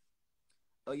know,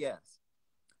 oh yes.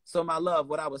 So my love,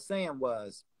 what I was saying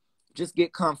was, just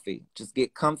get comfy. Just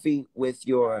get comfy with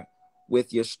your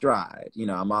stride. You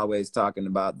know, I'm always talking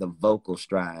about the vocal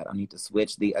stride. I need to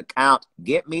switch the account.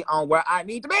 Get me on where I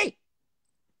need to be.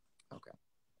 Okay.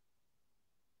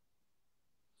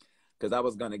 Because I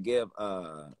was going to give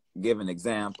an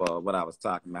example of what I was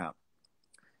talking about.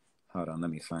 Hold on, let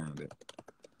me find it.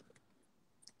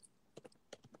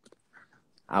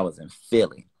 I was in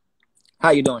Philly.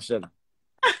 How you doing, sugar?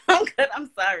 I'm good. I'm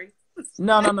sorry.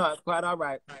 No, it's quite all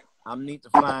right. I need to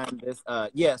find this.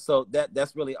 Yeah, so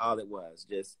that's really all it was.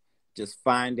 Just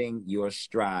finding your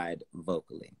stride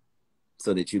vocally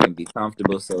so that you can be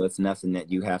comfortable, so it's nothing that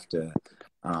you have to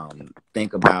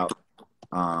think about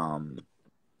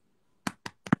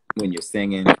when you're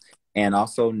singing, and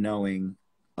also knowing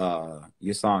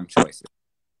your song choices,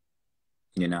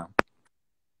 you know.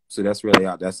 So that's really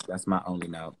all. That's my only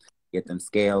note. Get them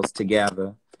scales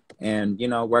together, and you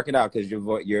know, work it out, because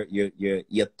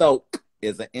your throat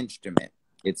is an instrument.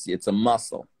 It's a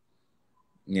muscle,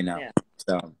 you know. Yeah.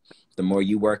 So the more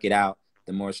you work it out,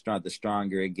 the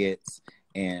stronger it gets.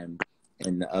 And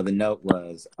the other note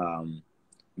was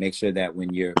make sure that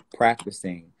when you're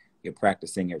practicing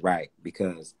it right,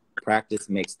 because practice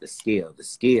makes the skill. The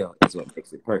skill is what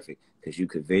makes it perfect, because you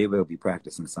could very well be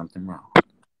practicing something wrong.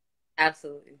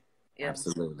 Absolutely. Yeah.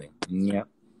 Absolutely. Yep.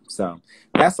 So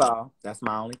that's all. That's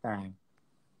my only thing.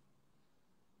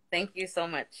 Thank you so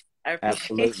much. I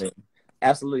appreciate it.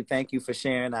 Absolutely. Thank you for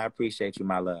sharing. I appreciate you,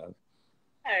 my love.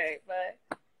 All right. Bye.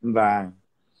 Bye.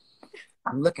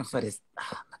 I'm looking for this.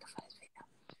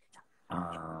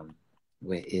 Video.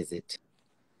 Where is it?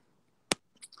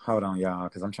 Hold on, y'all,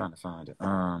 because I'm trying to find it.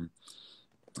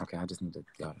 Okay, I just need to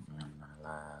go to my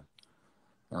live.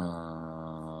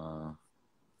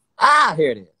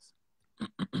 Here it is.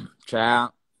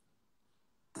 Child.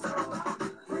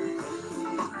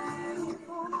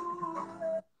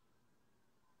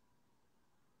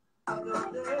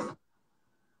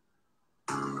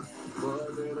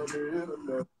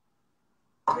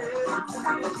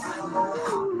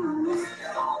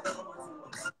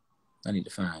 I need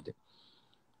to find it.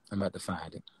 I'm about to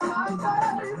find it.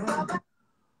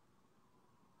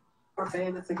 We're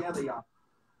banding together, y'all.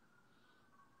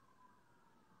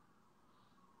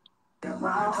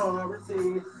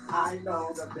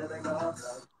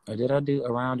 Or did I do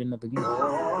around in the beginning?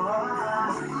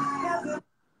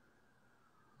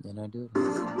 Did I do it?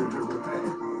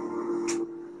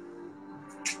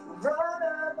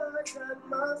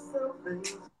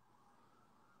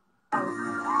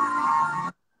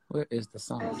 Where is the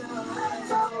song?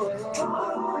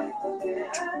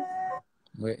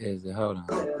 Where is it? Hold on.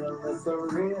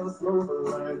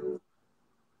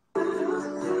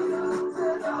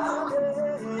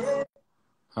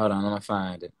 Hold on, I'm gonna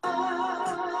find it.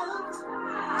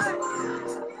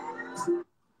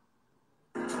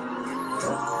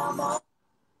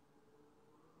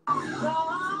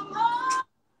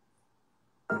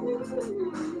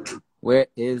 Where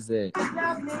is it?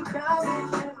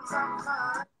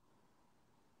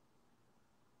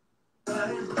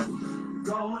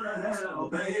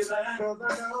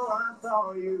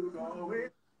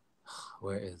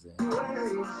 Where is it?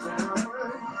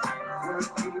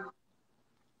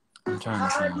 I'm trying to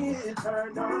find it.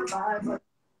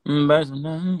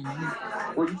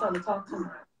 Were you trying to talk to me?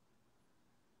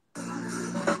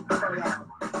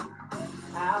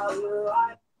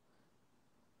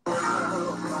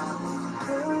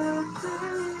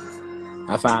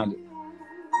 I found it.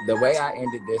 The way I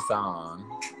ended this song.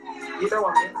 You know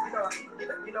I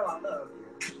love you.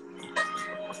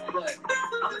 But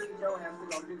I'm gonna need your ass to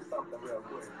go do something real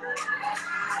quick.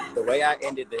 The way I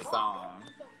ended this song.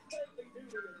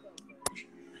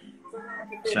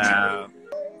 Child.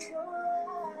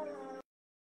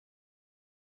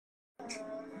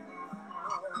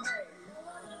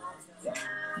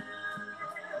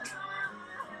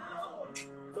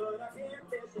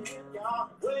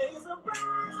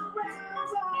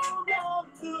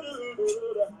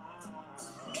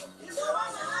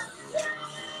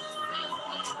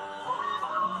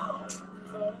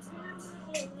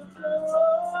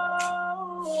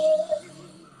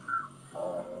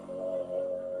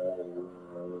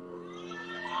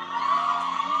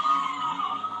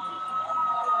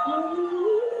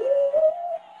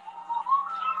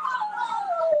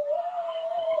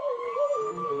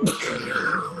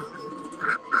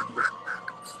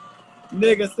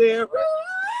 Nigga said,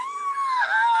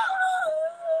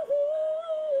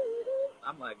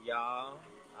 I'm like, y'all,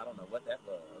 I don't know what that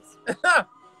was.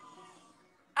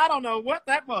 I don't know what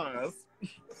that was.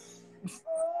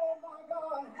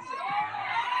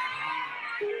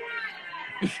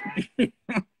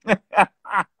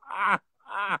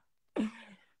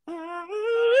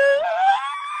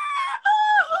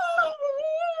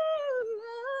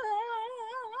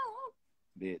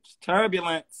 Bitch,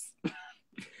 turbulence.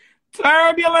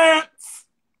 Turbulence.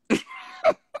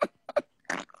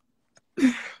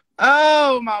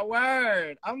 Oh my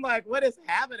word. I'm like, what is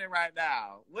happening right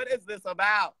now? What is this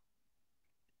about?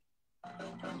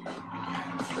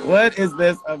 What is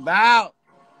this about?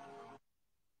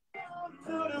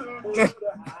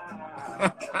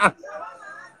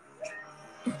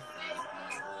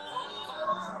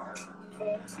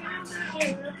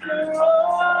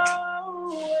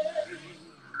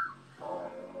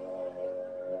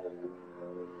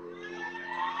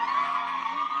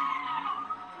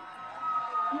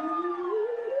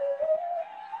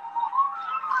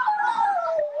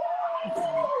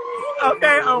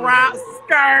 Okay, around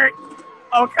skirt.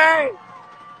 Okay.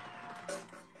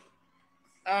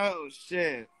 Oh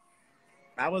shit.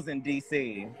 I was in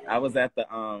DC. I was at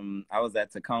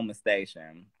Tacoma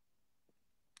Station.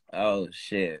 Oh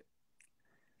shit.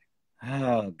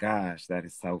 Oh gosh, that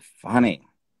is so funny.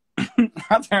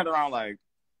 I turned around like,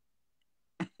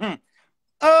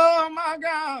 oh my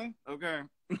God. Okay.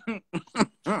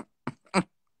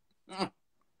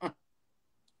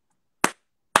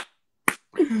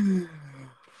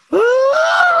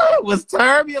 It was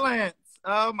turbulence.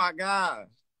 Oh my gosh.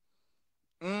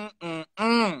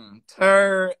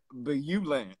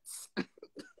 Turbulence.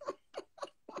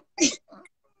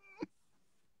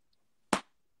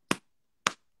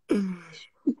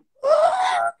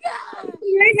 Oh, God.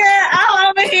 Nigga, I'm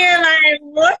over here like,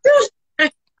 what the?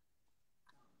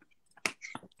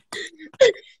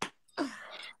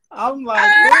 I'm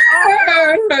like,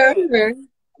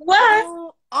 what?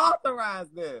 Who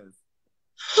authorized this?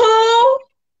 Who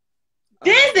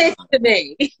did this to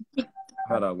me?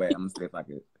 Hold on, wait. I'm gonna see if I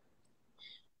can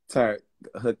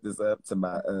hook this up to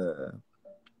my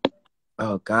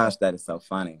Oh gosh, that is so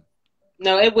funny.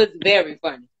 No, it was very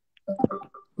funny.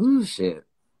 Ooh, shit.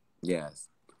 Yes.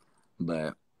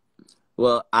 But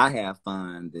well, I have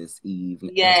fun this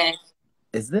evening. Yes.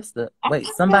 Is this the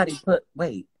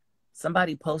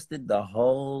somebody posted the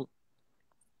whole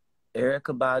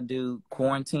Erykah Badu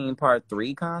Quarantine Part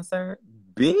 3 concert?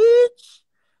 Bitch.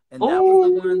 And that was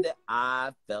the one that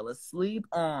I fell asleep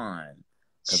on.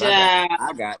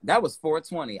 I got that was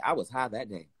 420. I was high that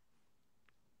day.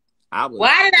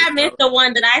 Why did I miss the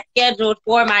one that I scheduled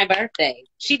for my birthday?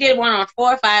 She did one on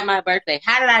 4 or 5 my birthday.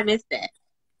 How did I miss that?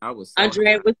 I was so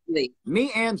Andrea was asleep.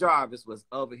 Me and Jarvis was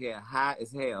over here high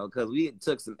as hell because we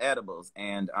took some edibles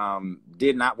and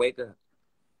did not wake up.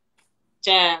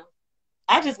 Child,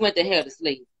 I just went to hell to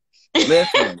sleep.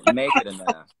 Listen, make it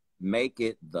enough. Make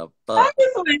it the fuck. I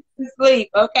just went to sleep,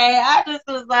 okay? I just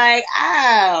was like,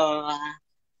 oh,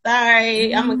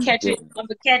 sorry. I'm gonna catch it. I'm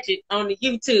gonna catch it on the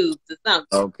YouTube or something.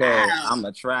 Okay, I'm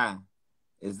gonna try.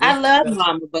 I love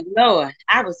Mama, but Lord,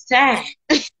 I was tired.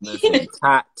 Listen,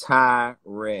 tie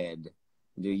red.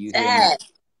 Do you hear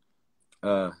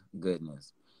me?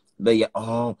 Goodness. But yeah,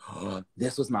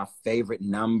 this was my favorite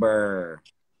number.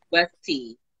 West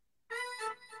T.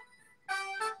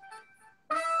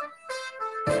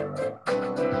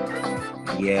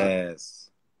 Yes.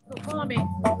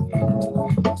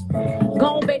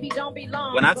 Go, baby, don't be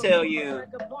long. When I tell you,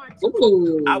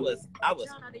 Ooh. I was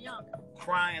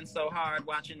crying so hard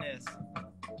watching this.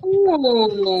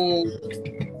 Ooh.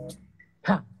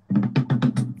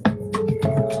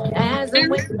 As the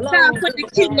wind blows, put the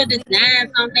cute little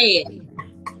designs on there.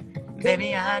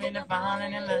 Baby, I didn't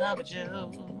falling in love with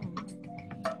you.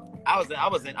 I was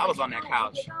on that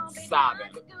couch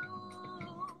sobbing.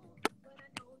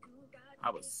 I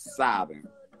was sobbing.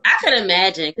 I could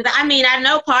imagine, because I mean, I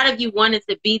know part of you wanted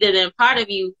to be there, and part of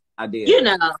you, I did. You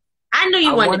know, I knew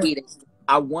you wanted to be there.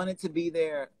 I wanted to be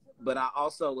there, but I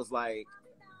also was like,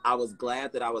 I was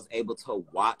glad that I was able to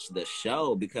watch the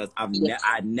show because I've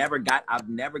never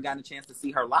gotten a chance to see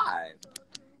her live,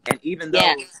 and even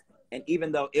though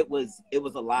it was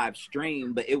a live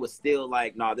stream, but it was still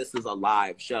like, no, this is a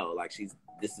live show. Like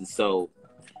this is so.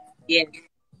 Yeah.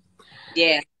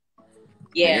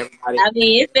 I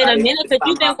mean, it's been a minute, but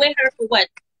you've been with her for what,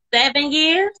 7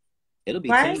 years? It'll be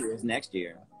 10 years next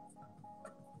year.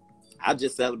 I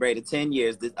just celebrated 10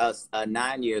 years.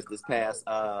 9 years this past.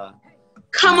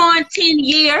 Come on, 10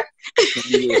 years.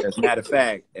 10 years. Matter of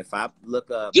fact, if I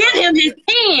look up, give him his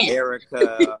pen.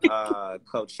 Erica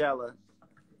Coachella.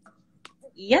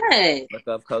 Yes. Look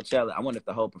up Coachella. I wonder if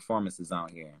the whole performance is on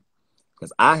here,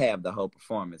 because I have the whole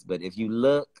performance. But if you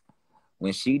look,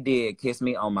 when she did "Kiss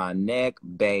Me on My Neck,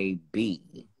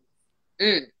 Baby,"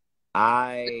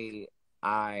 I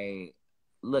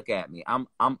look at me. I'm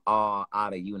all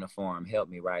out of uniform. Help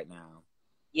me right now.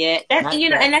 Yeah, that's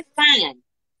and that's fine.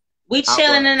 We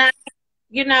chilling and the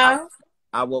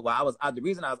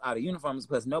reason I was out of uniform is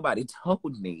because nobody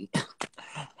told me.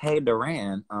 Hey,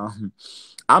 Durand,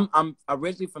 I'm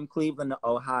originally from Cleveland,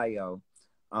 Ohio,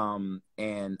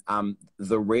 and I'm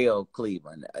the real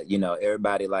Cleveland.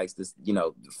 Everybody likes this.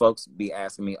 Folks be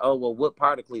asking me, "Oh, well, what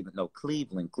part of Cleveland?" No,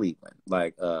 Cleveland,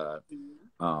 like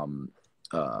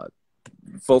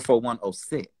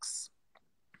 44106,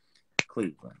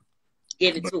 Cleveland.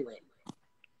 Get into it.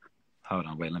 Hold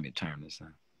on, wait, let me turn this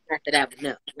on. Not that I would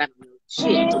know. I don't know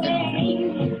shit.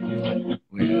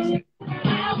 Where is it?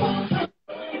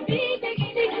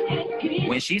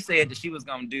 When she said that she was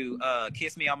gonna do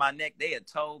 "Kiss Me on My Neck," they had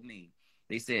told me.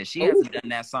 They said she hasn't done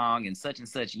that song in such and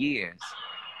such years.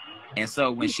 And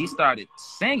so when she started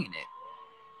singing it,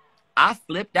 I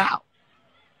flipped out.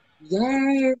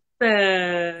 Yes.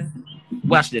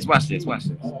 Watch this. Look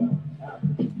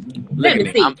Let at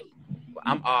me see.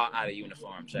 I'm all out of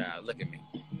uniform, child. Look at me.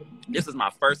 This is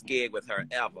my first gig with her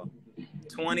ever.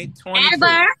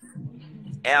 2022.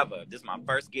 Ever. This is my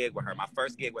first gig with her. My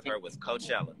first gig with her was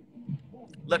Coachella.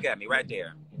 Look at me right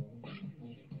there.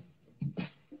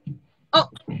 Oh,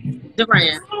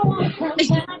 Durand.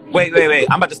 Wait.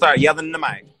 I'm about to start yelling in the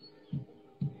mic.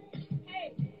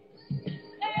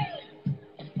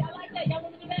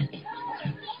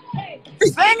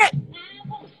 Sing it!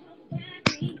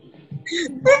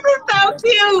 This is so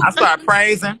cute. I start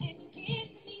praising.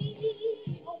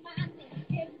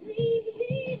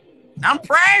 I'm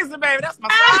praising, baby. That's my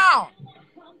song.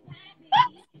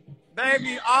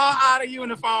 Baby, all out of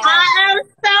uniform. I am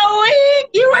so weak.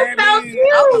 You are so cute.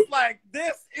 I was like,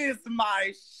 this is my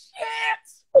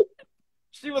shit.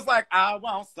 She was like, I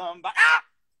want somebody.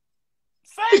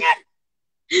 Sing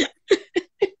it.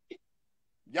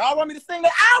 Y'all want me to sing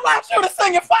it? I want you to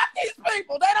sing it. Fuck these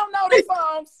people. They don't know this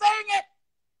song. Sing it.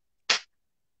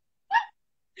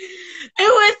 It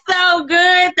was so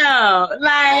good though.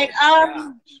 Like,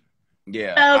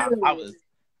 yeah, so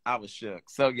I was shook.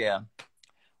 So yeah.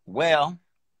 Well,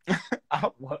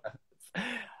 I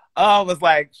was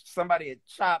like, somebody had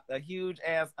chopped a huge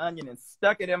ass onion and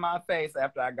stuck it in my face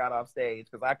after I got off stage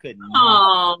because I could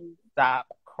not stop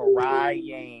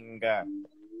crying.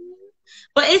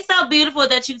 But it's so beautiful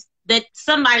that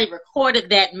somebody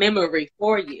recorded that memory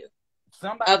for you.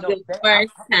 Somebody of the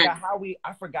first time.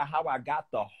 I forgot how I got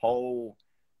the whole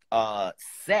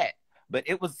set, but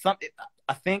it was something.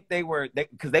 I think they were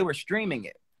streaming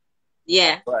it.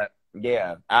 Yeah. But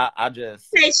yeah, I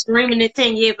just they streaming it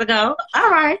 10 years ago. All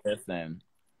right. Listen,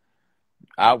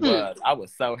 I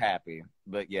was so happy,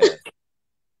 but yeah.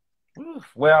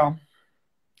 Well,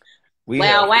 we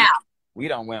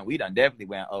done definitely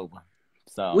went over.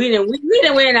 So we done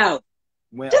went over.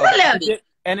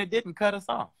 And it didn't cut us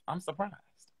off. I'm surprised.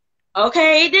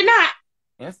 Okay, it did not.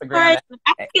 Instagram.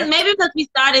 I think maybe because we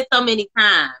started so many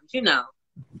times,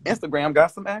 Instagram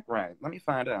got some act right. Let me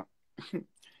find out.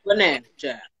 What now,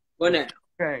 child? What now?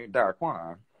 Okay, Dark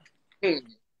One.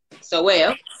 So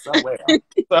well. So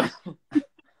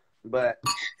But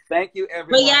thank you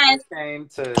everyone who came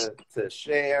to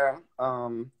share.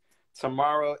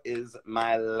 Tomorrow is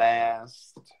my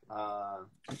last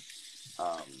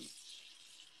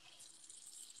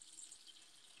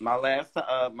my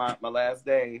last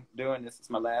day doing this. It's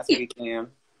my last weekend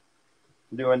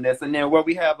doing this. And then where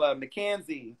we have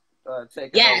Mackenzie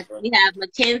taking over. We have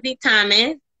Mackenzie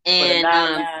Thomas and for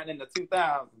the 99 in the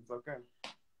 2000s.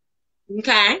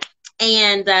 Okay.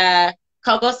 And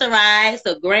Coco Sarai,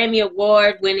 so Grammy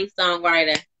Award winning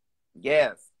songwriter.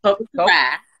 Yes. Coco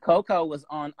Sarai. Coco was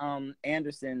on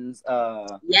Anderson's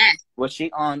yes. Was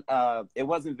she on it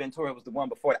wasn't Ventura, it was the one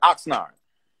before Oxnard.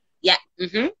 Yeah.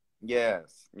 Mm-hmm.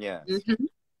 Yes. Mm-hmm.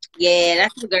 Yeah,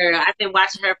 that's the girl. I've been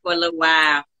watching her for a little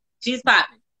while. She's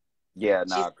popping. Yeah,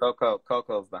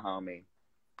 Coco's the homie.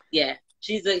 Yeah.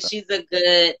 She's a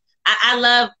good I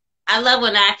love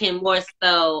when I can more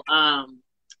so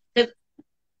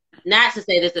not to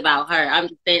say this about her, I'm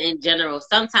just saying in general,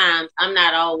 sometimes I'm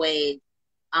not always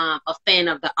a fan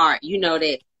of the art, you know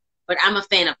that, but I'm a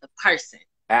fan of the person.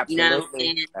 Absolutely. You know what I'm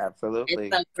saying? Absolutely.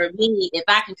 And so for me, if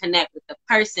I can connect with the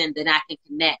person, then I can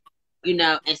connect, you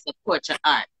know, and support your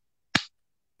art.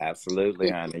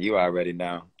 Absolutely, honey. You already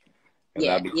know.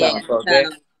 Yeah,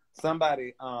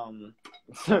 Somebody,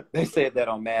 they said that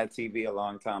on Mad TV a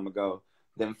long time ago.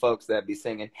 Them folks that be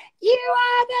singing, "You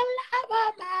are the love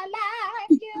of my life,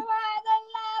 you are the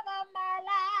love of my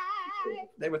life."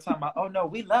 They were talking about, oh no,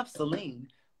 we love Celine,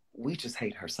 we just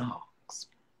hate her songs.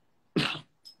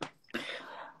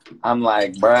 I'm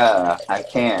like, bruh, I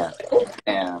can't.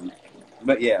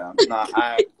 But yeah, no,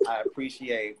 I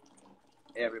appreciate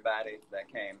everybody that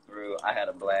came through. I had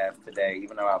a blast today,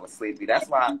 even though I was sleepy. That's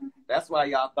why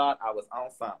y'all thought I was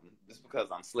on something, just because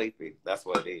I'm sleepy. That's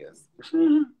what it is.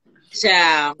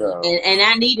 Child, so. And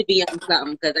I need to be on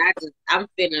something because I'm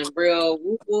feeling real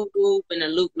whoop whoop whoop in a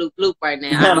loop right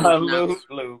now. Loop.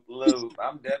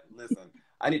 I'm definitely listen.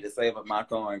 I need to save up my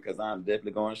coin because I'm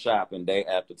definitely going shopping day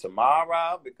after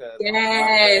tomorrow because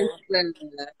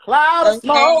cloud of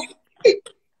smoke.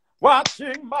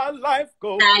 Watching my life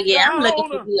go yeah, down. I'm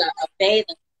looking to be a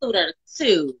bathing suit or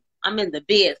two. I'm in the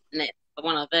business for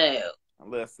one of those.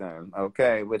 Listen,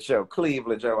 okay, with your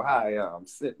Cleveland, Ohio, I'm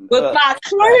sitting with up. my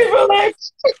Cleveland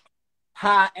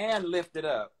high and lifted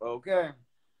up, okay?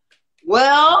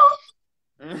 Well,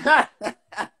 I'm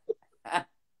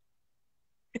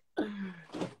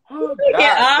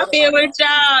here with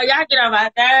y'all. Y'all get on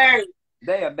my nerves.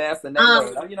 They a mess and they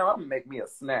you know, I'm gonna make me a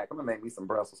snack. I'm gonna make me some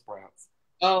Brussels sprouts.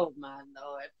 Oh my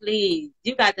Lord, please.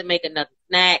 You got to make another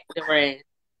snack, Durand.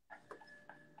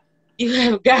 You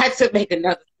have got to make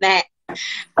another snack.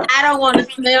 I don't want to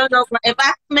smell no. If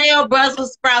I smell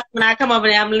Brussels sprouts when I come over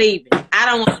there, I'm leaving. I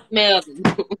don't want to smell them.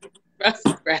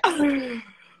 Brussels sprouts.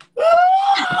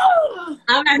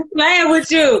 I'm not playing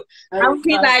with you. I'm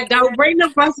be like, don't bring the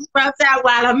Brussels sprouts out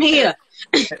while I'm here.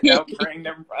 Don't bring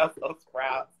them Brussels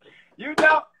sprouts. You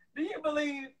know, do you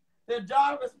believe that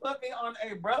Jarvis put me on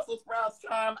a Brussels sprouts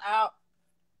time out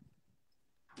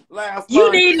last month?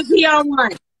 You need to be on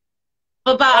one.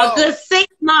 For about a good 6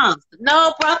 months.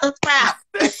 No Brussels sprouts.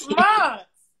 6 months?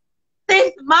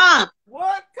 6 months.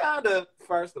 What kind of,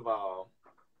 first of all,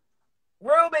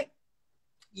 Ruby?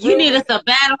 You need a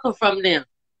sabbatical from them.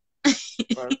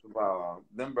 First of all,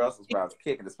 them Brussels sprouts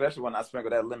kicking, especially when I sprinkle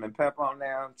that lemon pepper on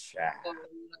there. Child.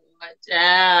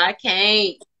 Child, I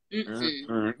can't.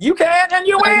 Mm-mm. You can and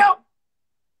you will.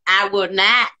 I will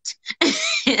not.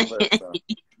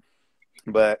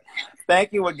 But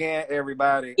thank you again,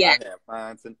 everybody. Yeah.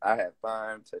 I had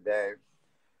fun today.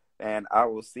 And I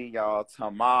will see y'all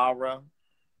tomorrow.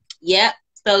 Yep.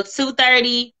 So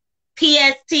 2:30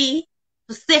 PST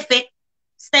Pacific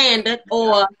Standard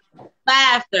or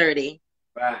 5:30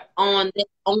 on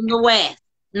the west.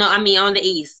 No, I mean on the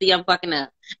east. See, I'm fucking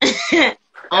up. Right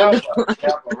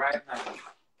now.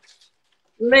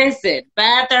 Listen,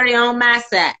 5:30 on my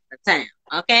side of town.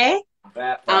 Okay.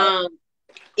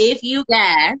 If you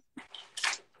guys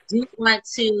do want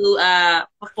to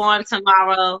perform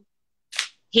tomorrow,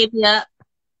 hit me up,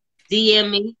 DM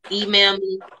me, email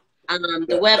me.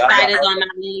 The website is on my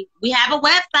link. We have a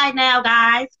website now,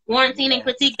 guys.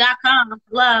 QuarantineandCritique.com.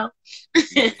 Hello.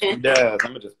 It does. I'm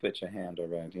gonna just put your handle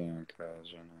right here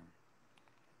because you know.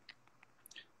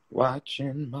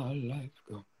 Watching my life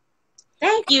go.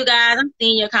 Thank you, guys. I'm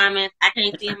seeing your comments. I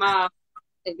can't see them all.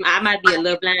 I might be a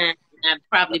little blind. I've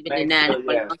probably been denied.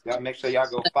 Y'all make sure y'all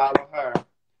go follow her.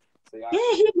 So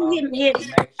hit me.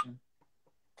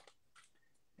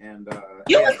 And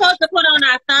you were supposed to put on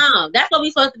our song. That's what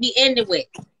we're supposed to be ending with.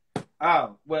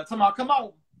 Oh, well, come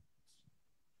on.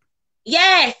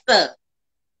 Yes, sir.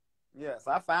 Yes,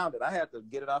 I found it. I had to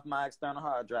get it off my external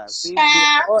hard drive. See,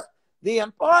 Child. the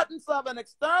importance of an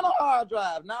external hard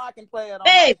drive. Now I can play it on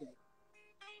Baby.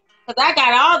 Because I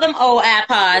got all them old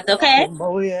iPods, okay?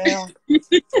 Oh, yeah. You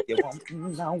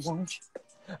want I want you.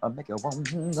 I make it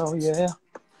want oh, yeah.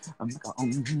 I make it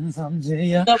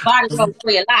yeah. The body gonna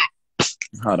play a lot.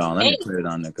 Hold on, let me put it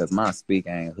on there because my speaker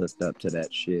ain't hooked up to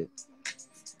that shit.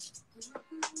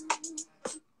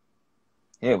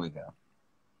 Here we go.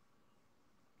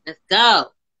 Let's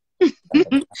go.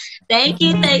 Thank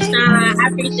you, Tayshawn. I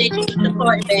appreciate you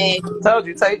supporting, babe. Told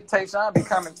you, Tayshawn be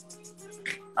coming.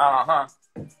 Uh-huh.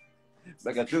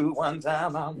 Like I do one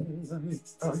time.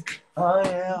 Oh,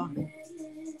 yeah.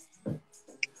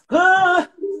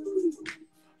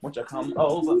 Won't you come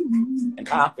over and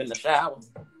hop in the shower?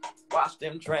 Wash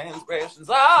them transgressions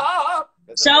off.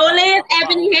 Show Liz,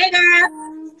 Ebony, hey, girl.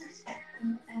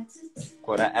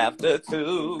 2:45.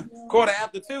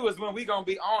 2:45 is when we gonna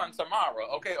be on tomorrow,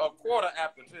 okay? Or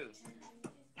 2:45.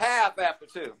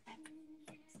 2:30.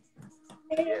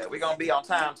 Yeah, we gonna be on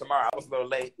time tomorrow. I was a little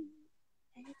late.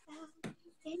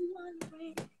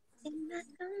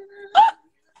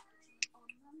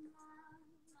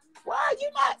 Why are you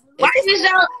not? Why is this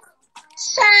your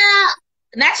child?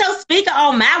 Not your speaker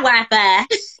on my Wi-Fi.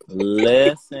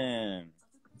 Listen.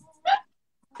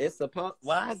 It's supposed.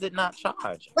 Why is it not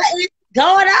charging? What is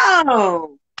going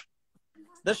on?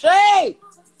 The shade.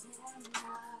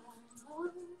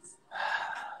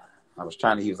 I was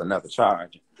trying to use another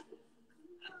charger.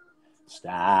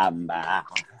 Stop by.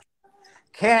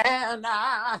 Can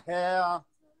I help?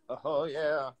 Oh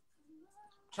yeah.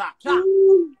 Chop, chop,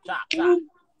 chop, chop.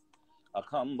 I'll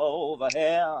come over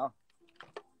here.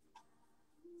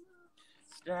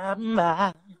 Stop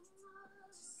by.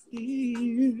 See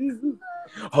you.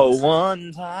 Oh,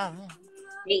 one time.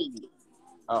 Hey.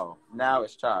 Oh, now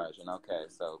it's charging. Okay,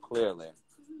 so clearly.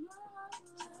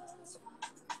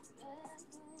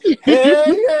 Hey,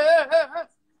 yeah.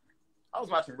 I was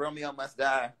watching Romeo Must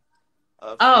Die.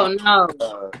 Oh, no.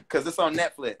 Because it's on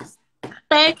Netflix.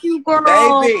 Thank you, girl.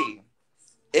 Baby.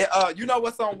 It, you know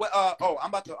what's on? I'm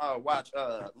about to watch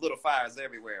Little Fires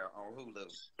Everywhere on Hulu.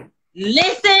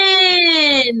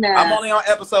 Listen. I'm only on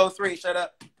episode 3. Shut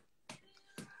up.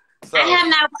 So, I have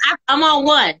not. I'm on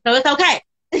 1, so it's okay.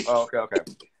 Oh, okay.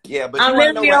 Yeah, but you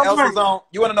want to know what else is on?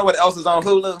 You want to know what else is on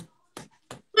Hulu?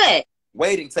 What?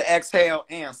 Waiting to Exhale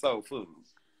and Soul Food.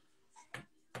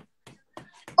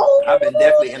 Ooh. I've been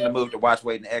definitely in the mood to watch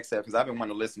Waiting to Exhale because I've been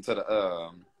wanting to listen to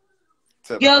the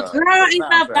Your girl is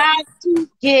about to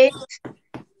get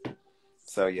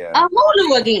so yeah. a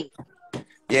Hulu again.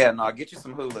 Yeah, no, get you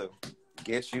some Hulu.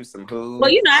 Get you some Hulu.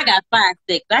 Well, you know I got 5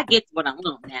 sticks. I get what I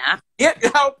want now. Okay,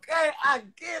 I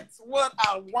get what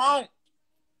I want.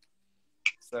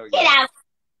 So yeah. Get out.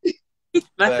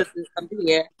 My sister's come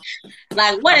here.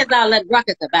 Like, what is all that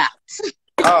ruckus about?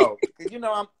 Oh, because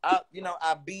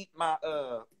I beat my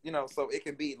so it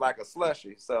can be like a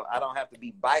slushy, so I don't have to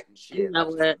be biting shit. You know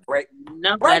what? Break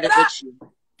Nobody it up. with you.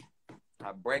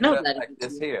 I break it up like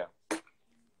this here.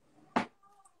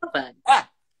 Nobody. Ah.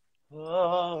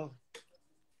 Oh.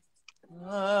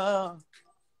 Oh.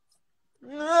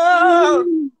 No.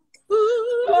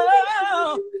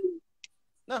 Oh.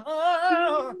 No.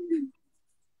 Oh.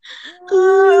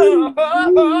 Oh.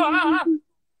 Oh.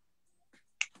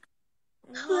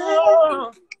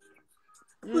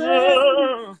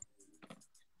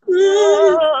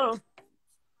 Oh.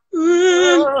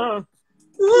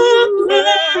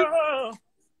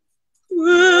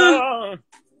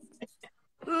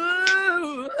 Oh.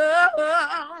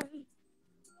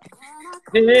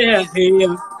 Yeah.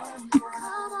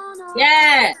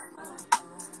 Yeah.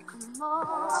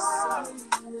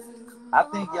 I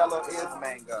think yellow is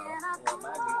mango. Well, it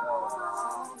might be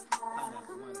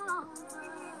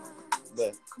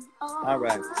but all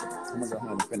right, I'm gonna go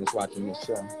ahead and finish watching this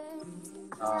show.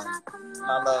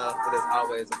 My love, it is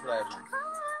always a pleasure.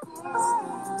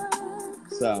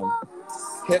 So,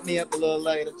 hit me up a little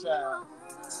later, child.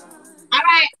 All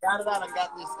right. Now that I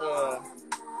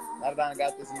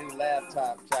got this new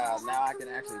laptop, child, now I can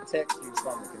actually text you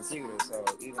from the computer. So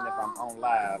even if I'm on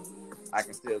live, I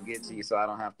can still get to you. So I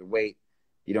don't have to wait.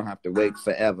 You don't have to wait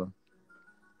forever.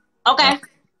 Okay.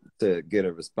 To get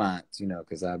a response,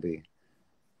 because I'll be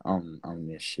on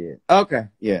this shit. Okay.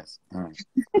 Yes.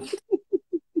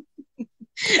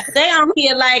 They on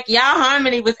here like y'all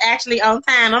harmony was actually on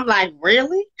time. I'm like,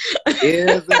 really?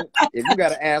 If you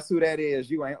gotta ask who that is,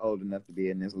 you ain't old enough to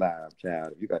be in this live,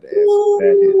 child. If you got to ask who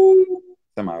that is,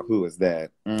 somehow who is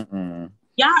that?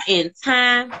 Y'all in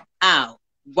time out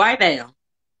right now.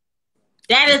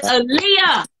 That is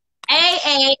Aaliyah.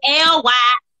 AALYLI.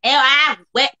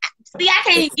 See, I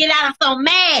can't even get out. I'm so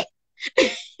mad.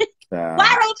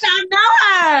 Why don't y'all know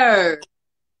her?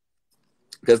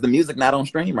 Because the music not on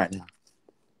stream right now.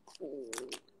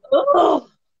 Ooh.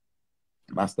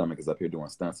 My stomach is up here doing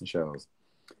stunts and shows.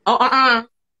 Oh,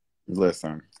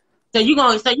 Listen. So you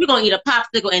gonna eat a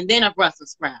popsicle and then a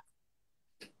Brussels sprout?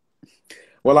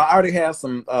 Well, I already have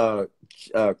some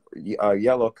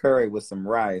yellow curry with some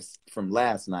rice from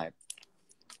last night.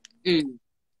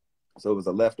 So it was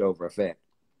a leftover effect.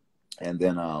 And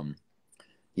then,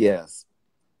 yes,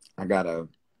 I ain't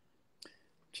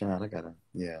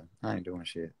doing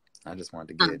shit. I just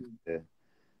wanted to get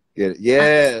it.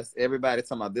 Yes, everybody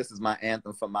talking about this is my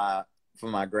anthem for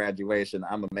my graduation.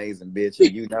 I'm amazing, bitch,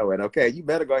 and you know it. Okay, you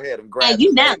better go ahead and grab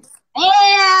it. Know.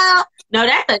 Yeah. No,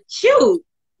 that's a cute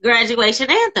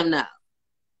graduation anthem, though.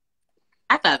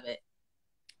 I love it.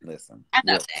 Listen, I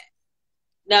love that.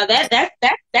 No,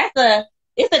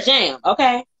 it's a jam.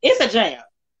 Okay, it's a jam.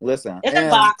 Listen, it's a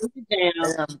box. It's a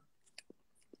jam.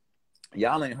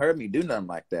 Y'all ain't heard me do nothing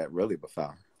like that really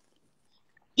before.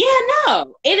 Yeah,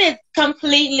 no, it is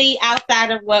completely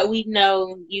outside of what we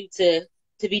know you to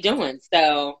be doing.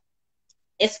 So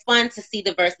it's fun to see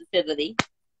the versatility,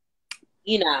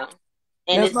 you know.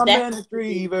 And that's my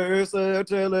ministry,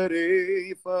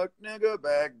 versatility. Fuck nigga,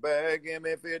 back, give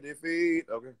me 50 feet.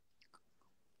 Okay.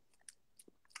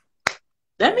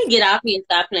 Let me get off here and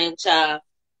stop playing with y'all.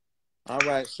 All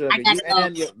right, sugar.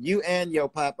 You and your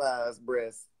Popeye's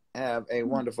breast have a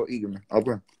wonderful evening.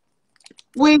 Okay.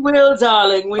 We will,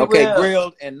 darling. We will. Okay,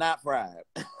 grilled and not fried.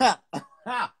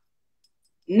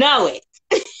 Know it.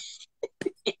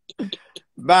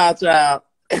 Bye, child.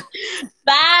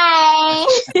 Bye.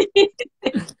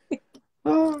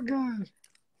 Oh, God.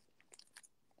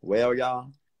 Well,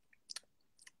 y'all,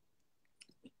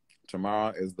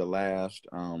 tomorrow is the last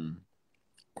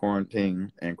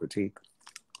quarantine and critique.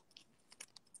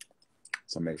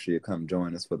 So make sure you come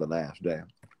join us for the last day.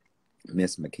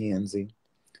 Miss Mackenzie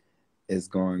is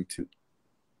going to...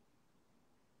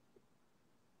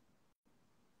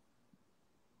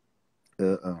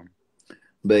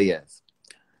 But yes,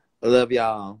 I love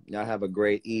y'all. Y'all have a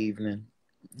great evening.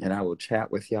 And I will chat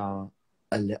with y'all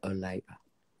a little later.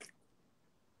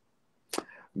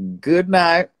 Good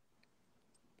night.